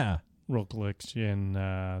team. Yeah. Roglic and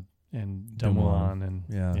Dumoulin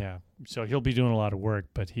and so he'll be doing a lot of work,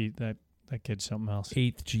 but that kid's something else.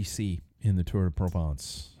 8th GC in the Tour de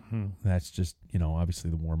Provence. That's just obviously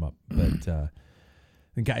the warm up, but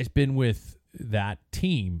the guy's been with that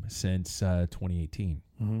team since 2018.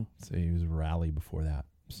 So he was a rally before that.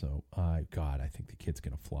 So I think the kid's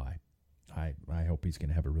gonna fly. I hope he's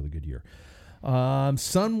gonna have a really good year.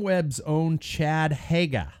 Sunweb's own Chad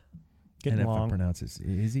Haga. Getting If along. I pronounce it,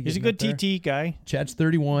 is he? He's a good TT guy. Chad's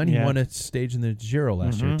 31. Yeah. He won a stage in the Giro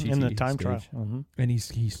last year. TT in the time trial. And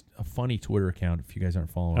he's a funny Twitter account. If you guys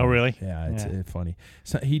aren't following. Oh, really? Yeah, it's funny.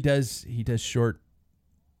 So he does short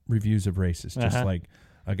reviews of races, just like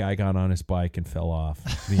a guy got on his bike and fell off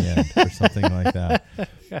the end or something like that.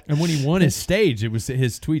 And when he won his stage,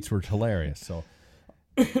 his tweets were hilarious.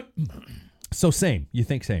 So same. You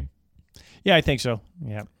think same? Yeah, I think so.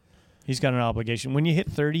 Yeah. He's got an obligation. When you hit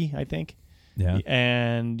 30, I think,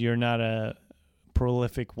 and you're not a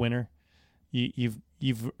prolific winner, you've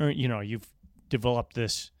earned, you've developed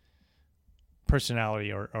this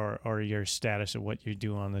personality or your status of what you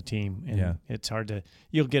do on the team, and it's hard to.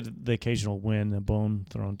 You'll get the occasional win, a bone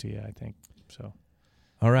thrown to you, I think. So,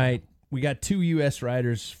 all right, we got 2 U.S.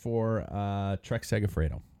 riders for Trek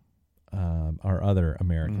Segafredo, our other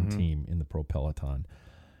American team in the Pro Peloton.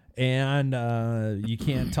 And you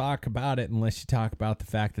can't talk about it unless you talk about the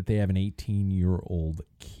fact that they have an 18-year-old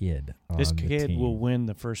kid on this the kid team. will win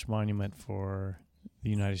the first monument for the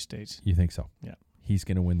United States. You think so? Yeah. He's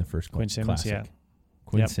going to win the first Quinn Simmons, classic. yeah.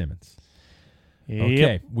 Quinn Simmons. Yep.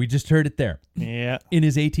 Okay, we just heard it there. Yeah. In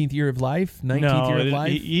his 18th year of life, 19th year of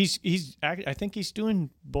life? He's. I think he's doing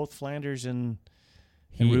both Flanders and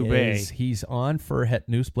Roubaix. He's on for Het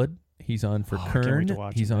Nieuwsblad. He's on for Kern.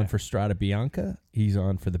 He's on for Strade Bianca. He's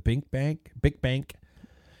on for the Big Bank.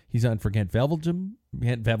 He's on for Gent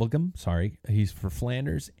Wevelgem. Sorry. He's for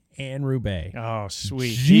Flanders and Roubaix. Oh,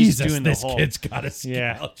 sweet. Jesus, he's doing this kid's got a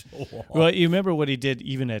scouch. Well, you remember what he did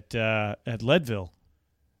even at Leadville?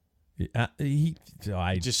 He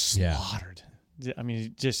just slaughtered. I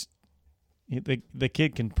mean, the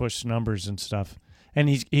kid can push numbers and stuff. And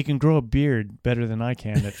he can grow a beard better than I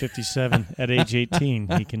can at 57. At age 18,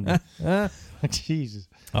 he can. Jesus.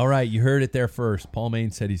 All right, you heard it there first. Paul Main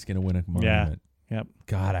said he's going to win a monument. Yeah. Yep.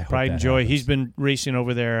 God, I hope Pride that and joy. happens. He's been racing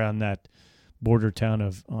over there on that border town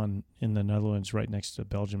in the Netherlands, right next to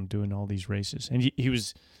Belgium, doing all these races. And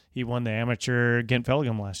he won the amateur Gent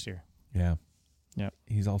Wevelgem last year. Yeah. Yeah.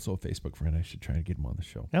 He's also a Facebook friend. I should try to get him on the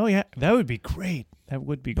show. Oh, yeah. That would be great. That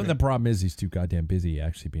would be But great. the problem is he's too goddamn busy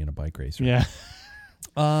actually being a bike racer. Yeah.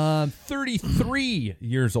 33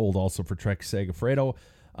 years old also for Trek Segafredo.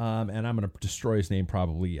 And I'm going to destroy his name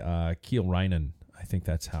probably. Kiel Reinen. I think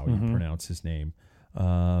that's how you pronounce his name.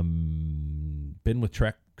 Been with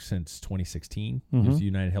Trek since 2016. He was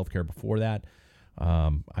United Healthcare before that.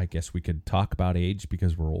 I guess we could talk about age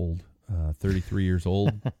because we're old. 33 years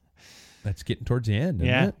old. That's getting towards the end,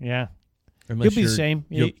 isn't it? Yeah. Unless He'll be the you're- same.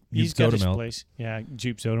 you're- He's you're got his Zotomel. place. Yeah,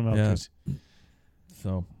 Jupe Zotomel. Yeah.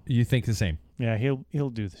 So you think the same? Yeah, he'll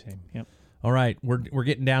do the same. Yep. All right, we're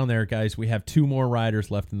getting down there, guys. We have 2 more riders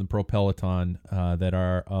left in the Pro Peloton that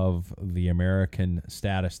are of the American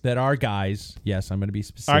status. That are guys. Yes, I'm going to be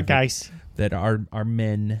specific. Our guys. That are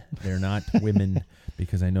men. They're not women,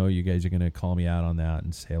 because I know you guys are going to call me out on that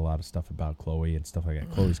and say a lot of stuff about Chloe and stuff like that.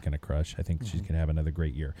 Chloe's going to crush. I think she's going to have another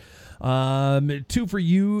great year. 2 for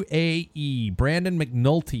UAE. Brandon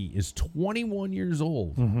McNulty is 21 years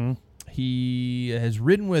old. Mm-hmm. He has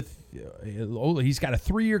ridden with. He's got a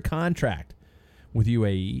 3-year contract with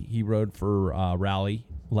UAE. He rode for Rally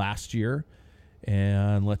last year,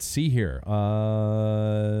 and let's see here.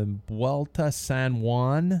 Vuelta San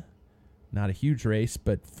Juan, not a huge race,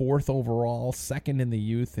 but 4th overall, 2nd in the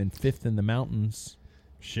youth, and 5th in the mountains.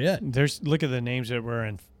 Shit. Look at the names that were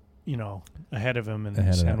ahead of him in Ahead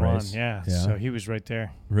of San that Juan. race. Yeah. Yeah. So he was right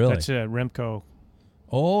there. Really? That's Remco.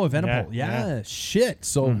 Oh, Evenepoel. Yeah. Yeah. Shit.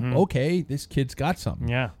 So okay, this kid's got something.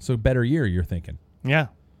 Yeah. So better year, you're thinking. Yeah.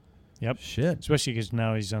 Yep. Shit. Especially because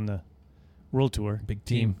now he's on the World Tour. Big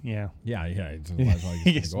team. Yeah. Yeah.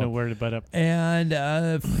 He gets nowhere to butt up.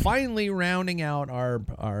 And finally, rounding out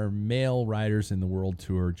our male riders in the World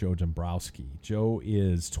Tour, Joe Dombrowski. Joe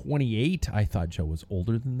is 28. I thought Joe was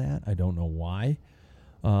older than that. I don't know why.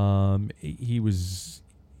 He was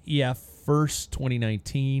EF first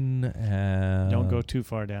 2019. Don't go too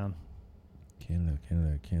far down. Canada.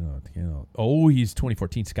 Oh, he's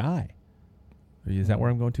 2014 Sky. Is that where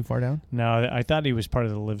I'm going too far down? No, I thought he was part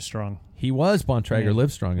of the Livestrong. He was Bontrager Yeah.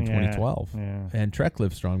 Livestrong in Yeah, 2012. yeah. And Trek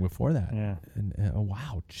Livestrong before that. Yeah. And oh,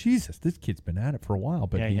 wow, Jesus, this kid's been at it for a while,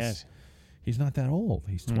 but Yeah, he has. he's not that old.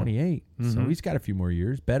 He's 28, so he's got a few more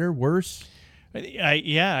years. Better, worse?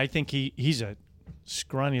 I think he's a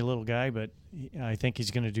scrawny little guy, but I think he's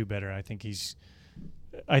going to do better. I think EF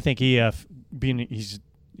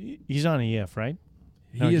he's on EF, right?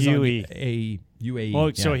 No, He is UE. on a UAE. Oh,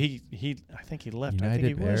 yeah. so I think he left. I think United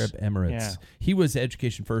he was. Arab Emirates. Yeah. He was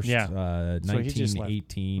Education First, Yeah. So he just left.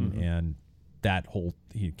 1918, and that whole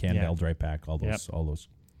Canada held right back all those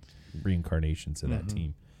reincarnations of that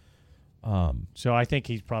team. So I think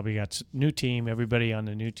he's probably got new team. Everybody on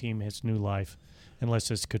the new team has new life,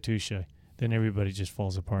 unless it's Katusha. Then everybody just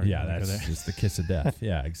falls apart. Yeah, that's just the kiss of death.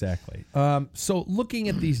 Yeah, exactly. So looking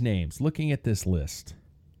at these names, looking at this list,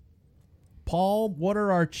 Paul, what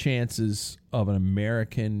are our chances of an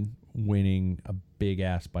American winning a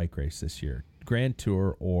big-ass bike race this year? Grand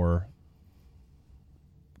Tour or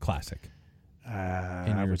Classic?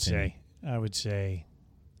 I would say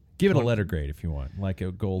Give it a letter grade if you want, like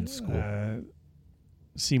a gold school.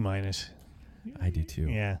 C minus. I do too.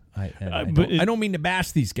 Yeah. I but don't mean to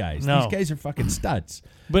bash these guys. No. These guys are fucking studs.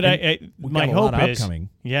 But And we've my got a hope lot is upcoming.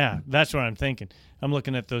 Yeah, that's what I'm thinking. I'm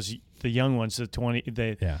looking at the young ones,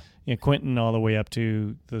 Quentin all the way up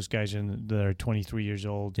to those guys that are 23 years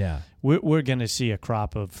old. Yeah. We're going to see a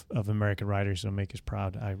crop of American riders that'll make us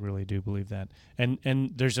proud. I really do believe that. And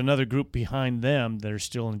there's another group behind them that are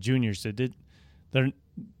still in juniors that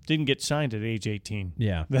didn't get signed at age 18.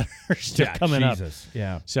 Yeah. That are still coming up.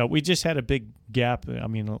 Yeah. So we just had a big gap. I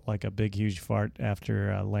mean, like a big, huge fart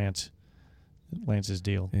after Lance's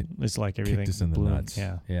deal. It's like everything Kicked us in the blew. nuts.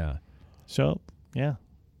 Yeah. Yeah. So, yeah.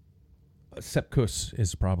 Sepp Kuss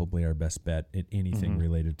is probably our best bet at anything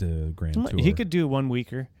related to Grand Tour. He could do 1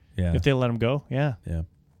 weeker if they let him go. Yeah. Yeah.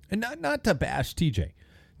 And not to bash TJ.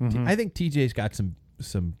 I think TJ's got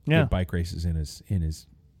some good bike races in his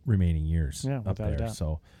remaining years up without a there. doubt.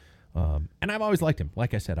 So, and I've always liked him.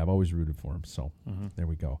 Like I said, I've always rooted for him. So there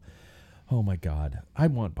we go. Oh my God, I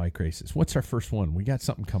want bike races. What's our first one? We got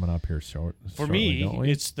something coming up here For shortly, me, don't we?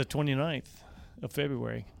 it's the 29th of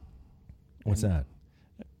February. What's that?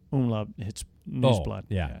 Umlaut hits Newsblad.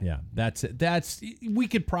 Yeah. That's it. We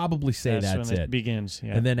could probably say that's when it. it begins.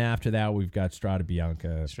 Yeah. And then after that, we've got Strada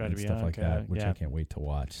Bianca Strada and stuff like Bianca, that, which I can't wait to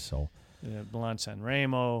watch. So, Milan San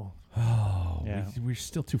Remo. oh, Yeah. we're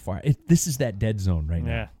still too far. This is that dead zone right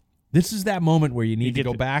now. Yeah. This is that moment where you need to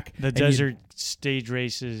go back. The desert stage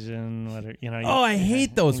races and whatever, I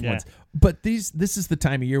hate those ones. But this is the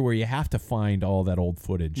time of year where you have to find all that old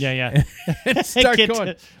footage. Yeah. And start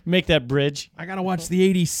going. Make that bridge. I got to watch the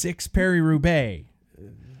 86 Paris-Roubaix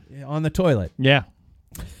on the toilet. Yeah.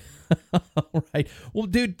 All right. Well,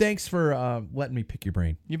 dude, thanks for letting me pick your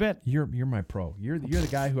brain. You bet. You're my pro. You're the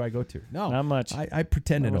guy who I go to. No, not much. I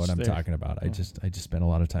pretend to know what I'm talking about. I just spend a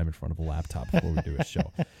lot of time in front of a laptop before we do a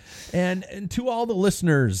show. And to all the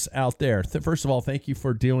listeners out there, first of all, thank you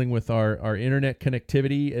for dealing with our internet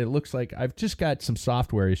connectivity. It looks like I've just got some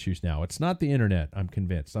software issues now. It's not the internet, I'm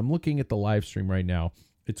convinced. I'm looking at the live stream right now.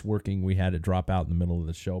 It's working. We had it drop out in the middle of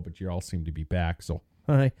the show, but you all seem to be back. So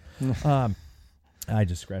hi. I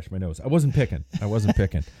just scratched my nose. I wasn't picking.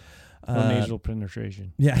 Nasal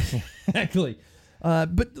penetration. Yeah, exactly.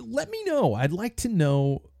 But let me know. I'd like to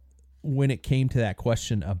know when it came to that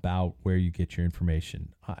question about where you get your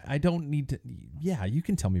information. I don't need to. Yeah, you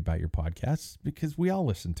can tell me about your podcasts because we all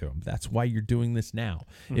listen to them. That's why you're doing this now.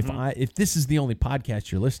 Mm-hmm. If this is the only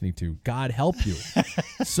podcast you're listening to, God help you.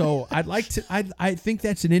 So I'd like to. I think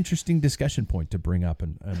that's an interesting discussion point to bring up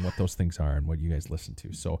and what those things are and what you guys listen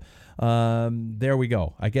to. So there we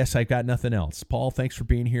go. I guess I've got nothing else. Paul, thanks for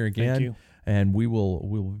being here again. Thank you. And we'll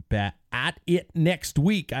be back at it next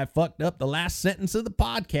week. I fucked up the last sentence of the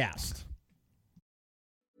podcast.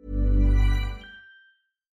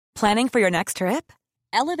 Planning for your next trip?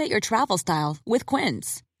 Elevate your travel style with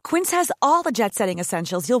Quince. Quince has all the jet-setting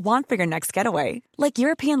essentials you'll want for your next getaway, like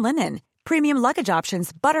European linen, premium luggage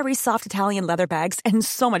options, buttery soft Italian leather bags, and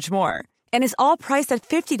so much more. And is all priced at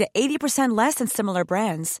 50 to 80% less than similar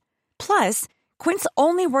brands. Plus, Quince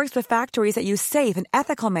only works with factories that use safe and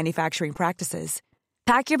ethical manufacturing practices.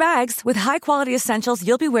 Pack your bags with high-quality essentials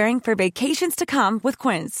you'll be wearing for vacations to come with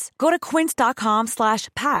Quince. Go to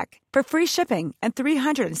quince.com/pack for free shipping and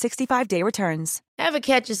 365-day returns. Ever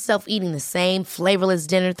catch yourself eating the same flavorless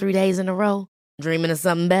dinner 3 days in a row? Dreaming of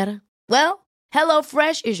something better? Well,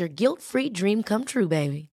 HelloFresh is your guilt-free dream come true,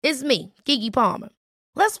 baby. It's me, Keke Palmer.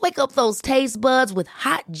 Let's wake up those taste buds with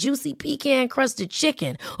hot, juicy pecan-crusted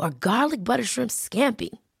chicken or garlic butter shrimp scampi.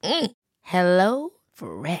 Hello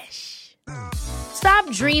Fresh. Stop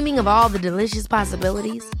dreaming of all the delicious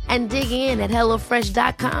possibilities and dig in at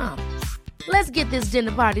HelloFresh.com. Let's get this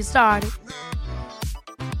dinner party started.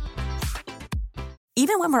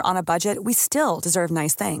 Even when we're on a budget, we still deserve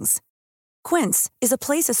nice things. Quince is a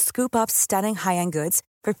place to scoop up stunning high-end goods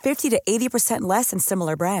for 50 to 80% less than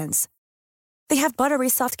similar brands. They have buttery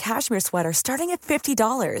soft cashmere sweaters starting at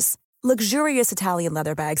 $50, luxurious Italian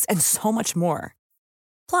leather bags, and so much more.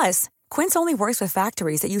 Plus, Quince only works with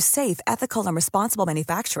factories that use safe, ethical, and responsible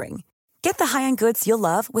manufacturing. Get the high-end goods you'll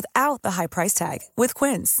love without the high price tag with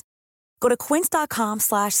Quince. Go to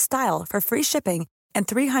quince.com/style for free shipping and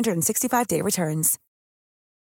 365-day returns.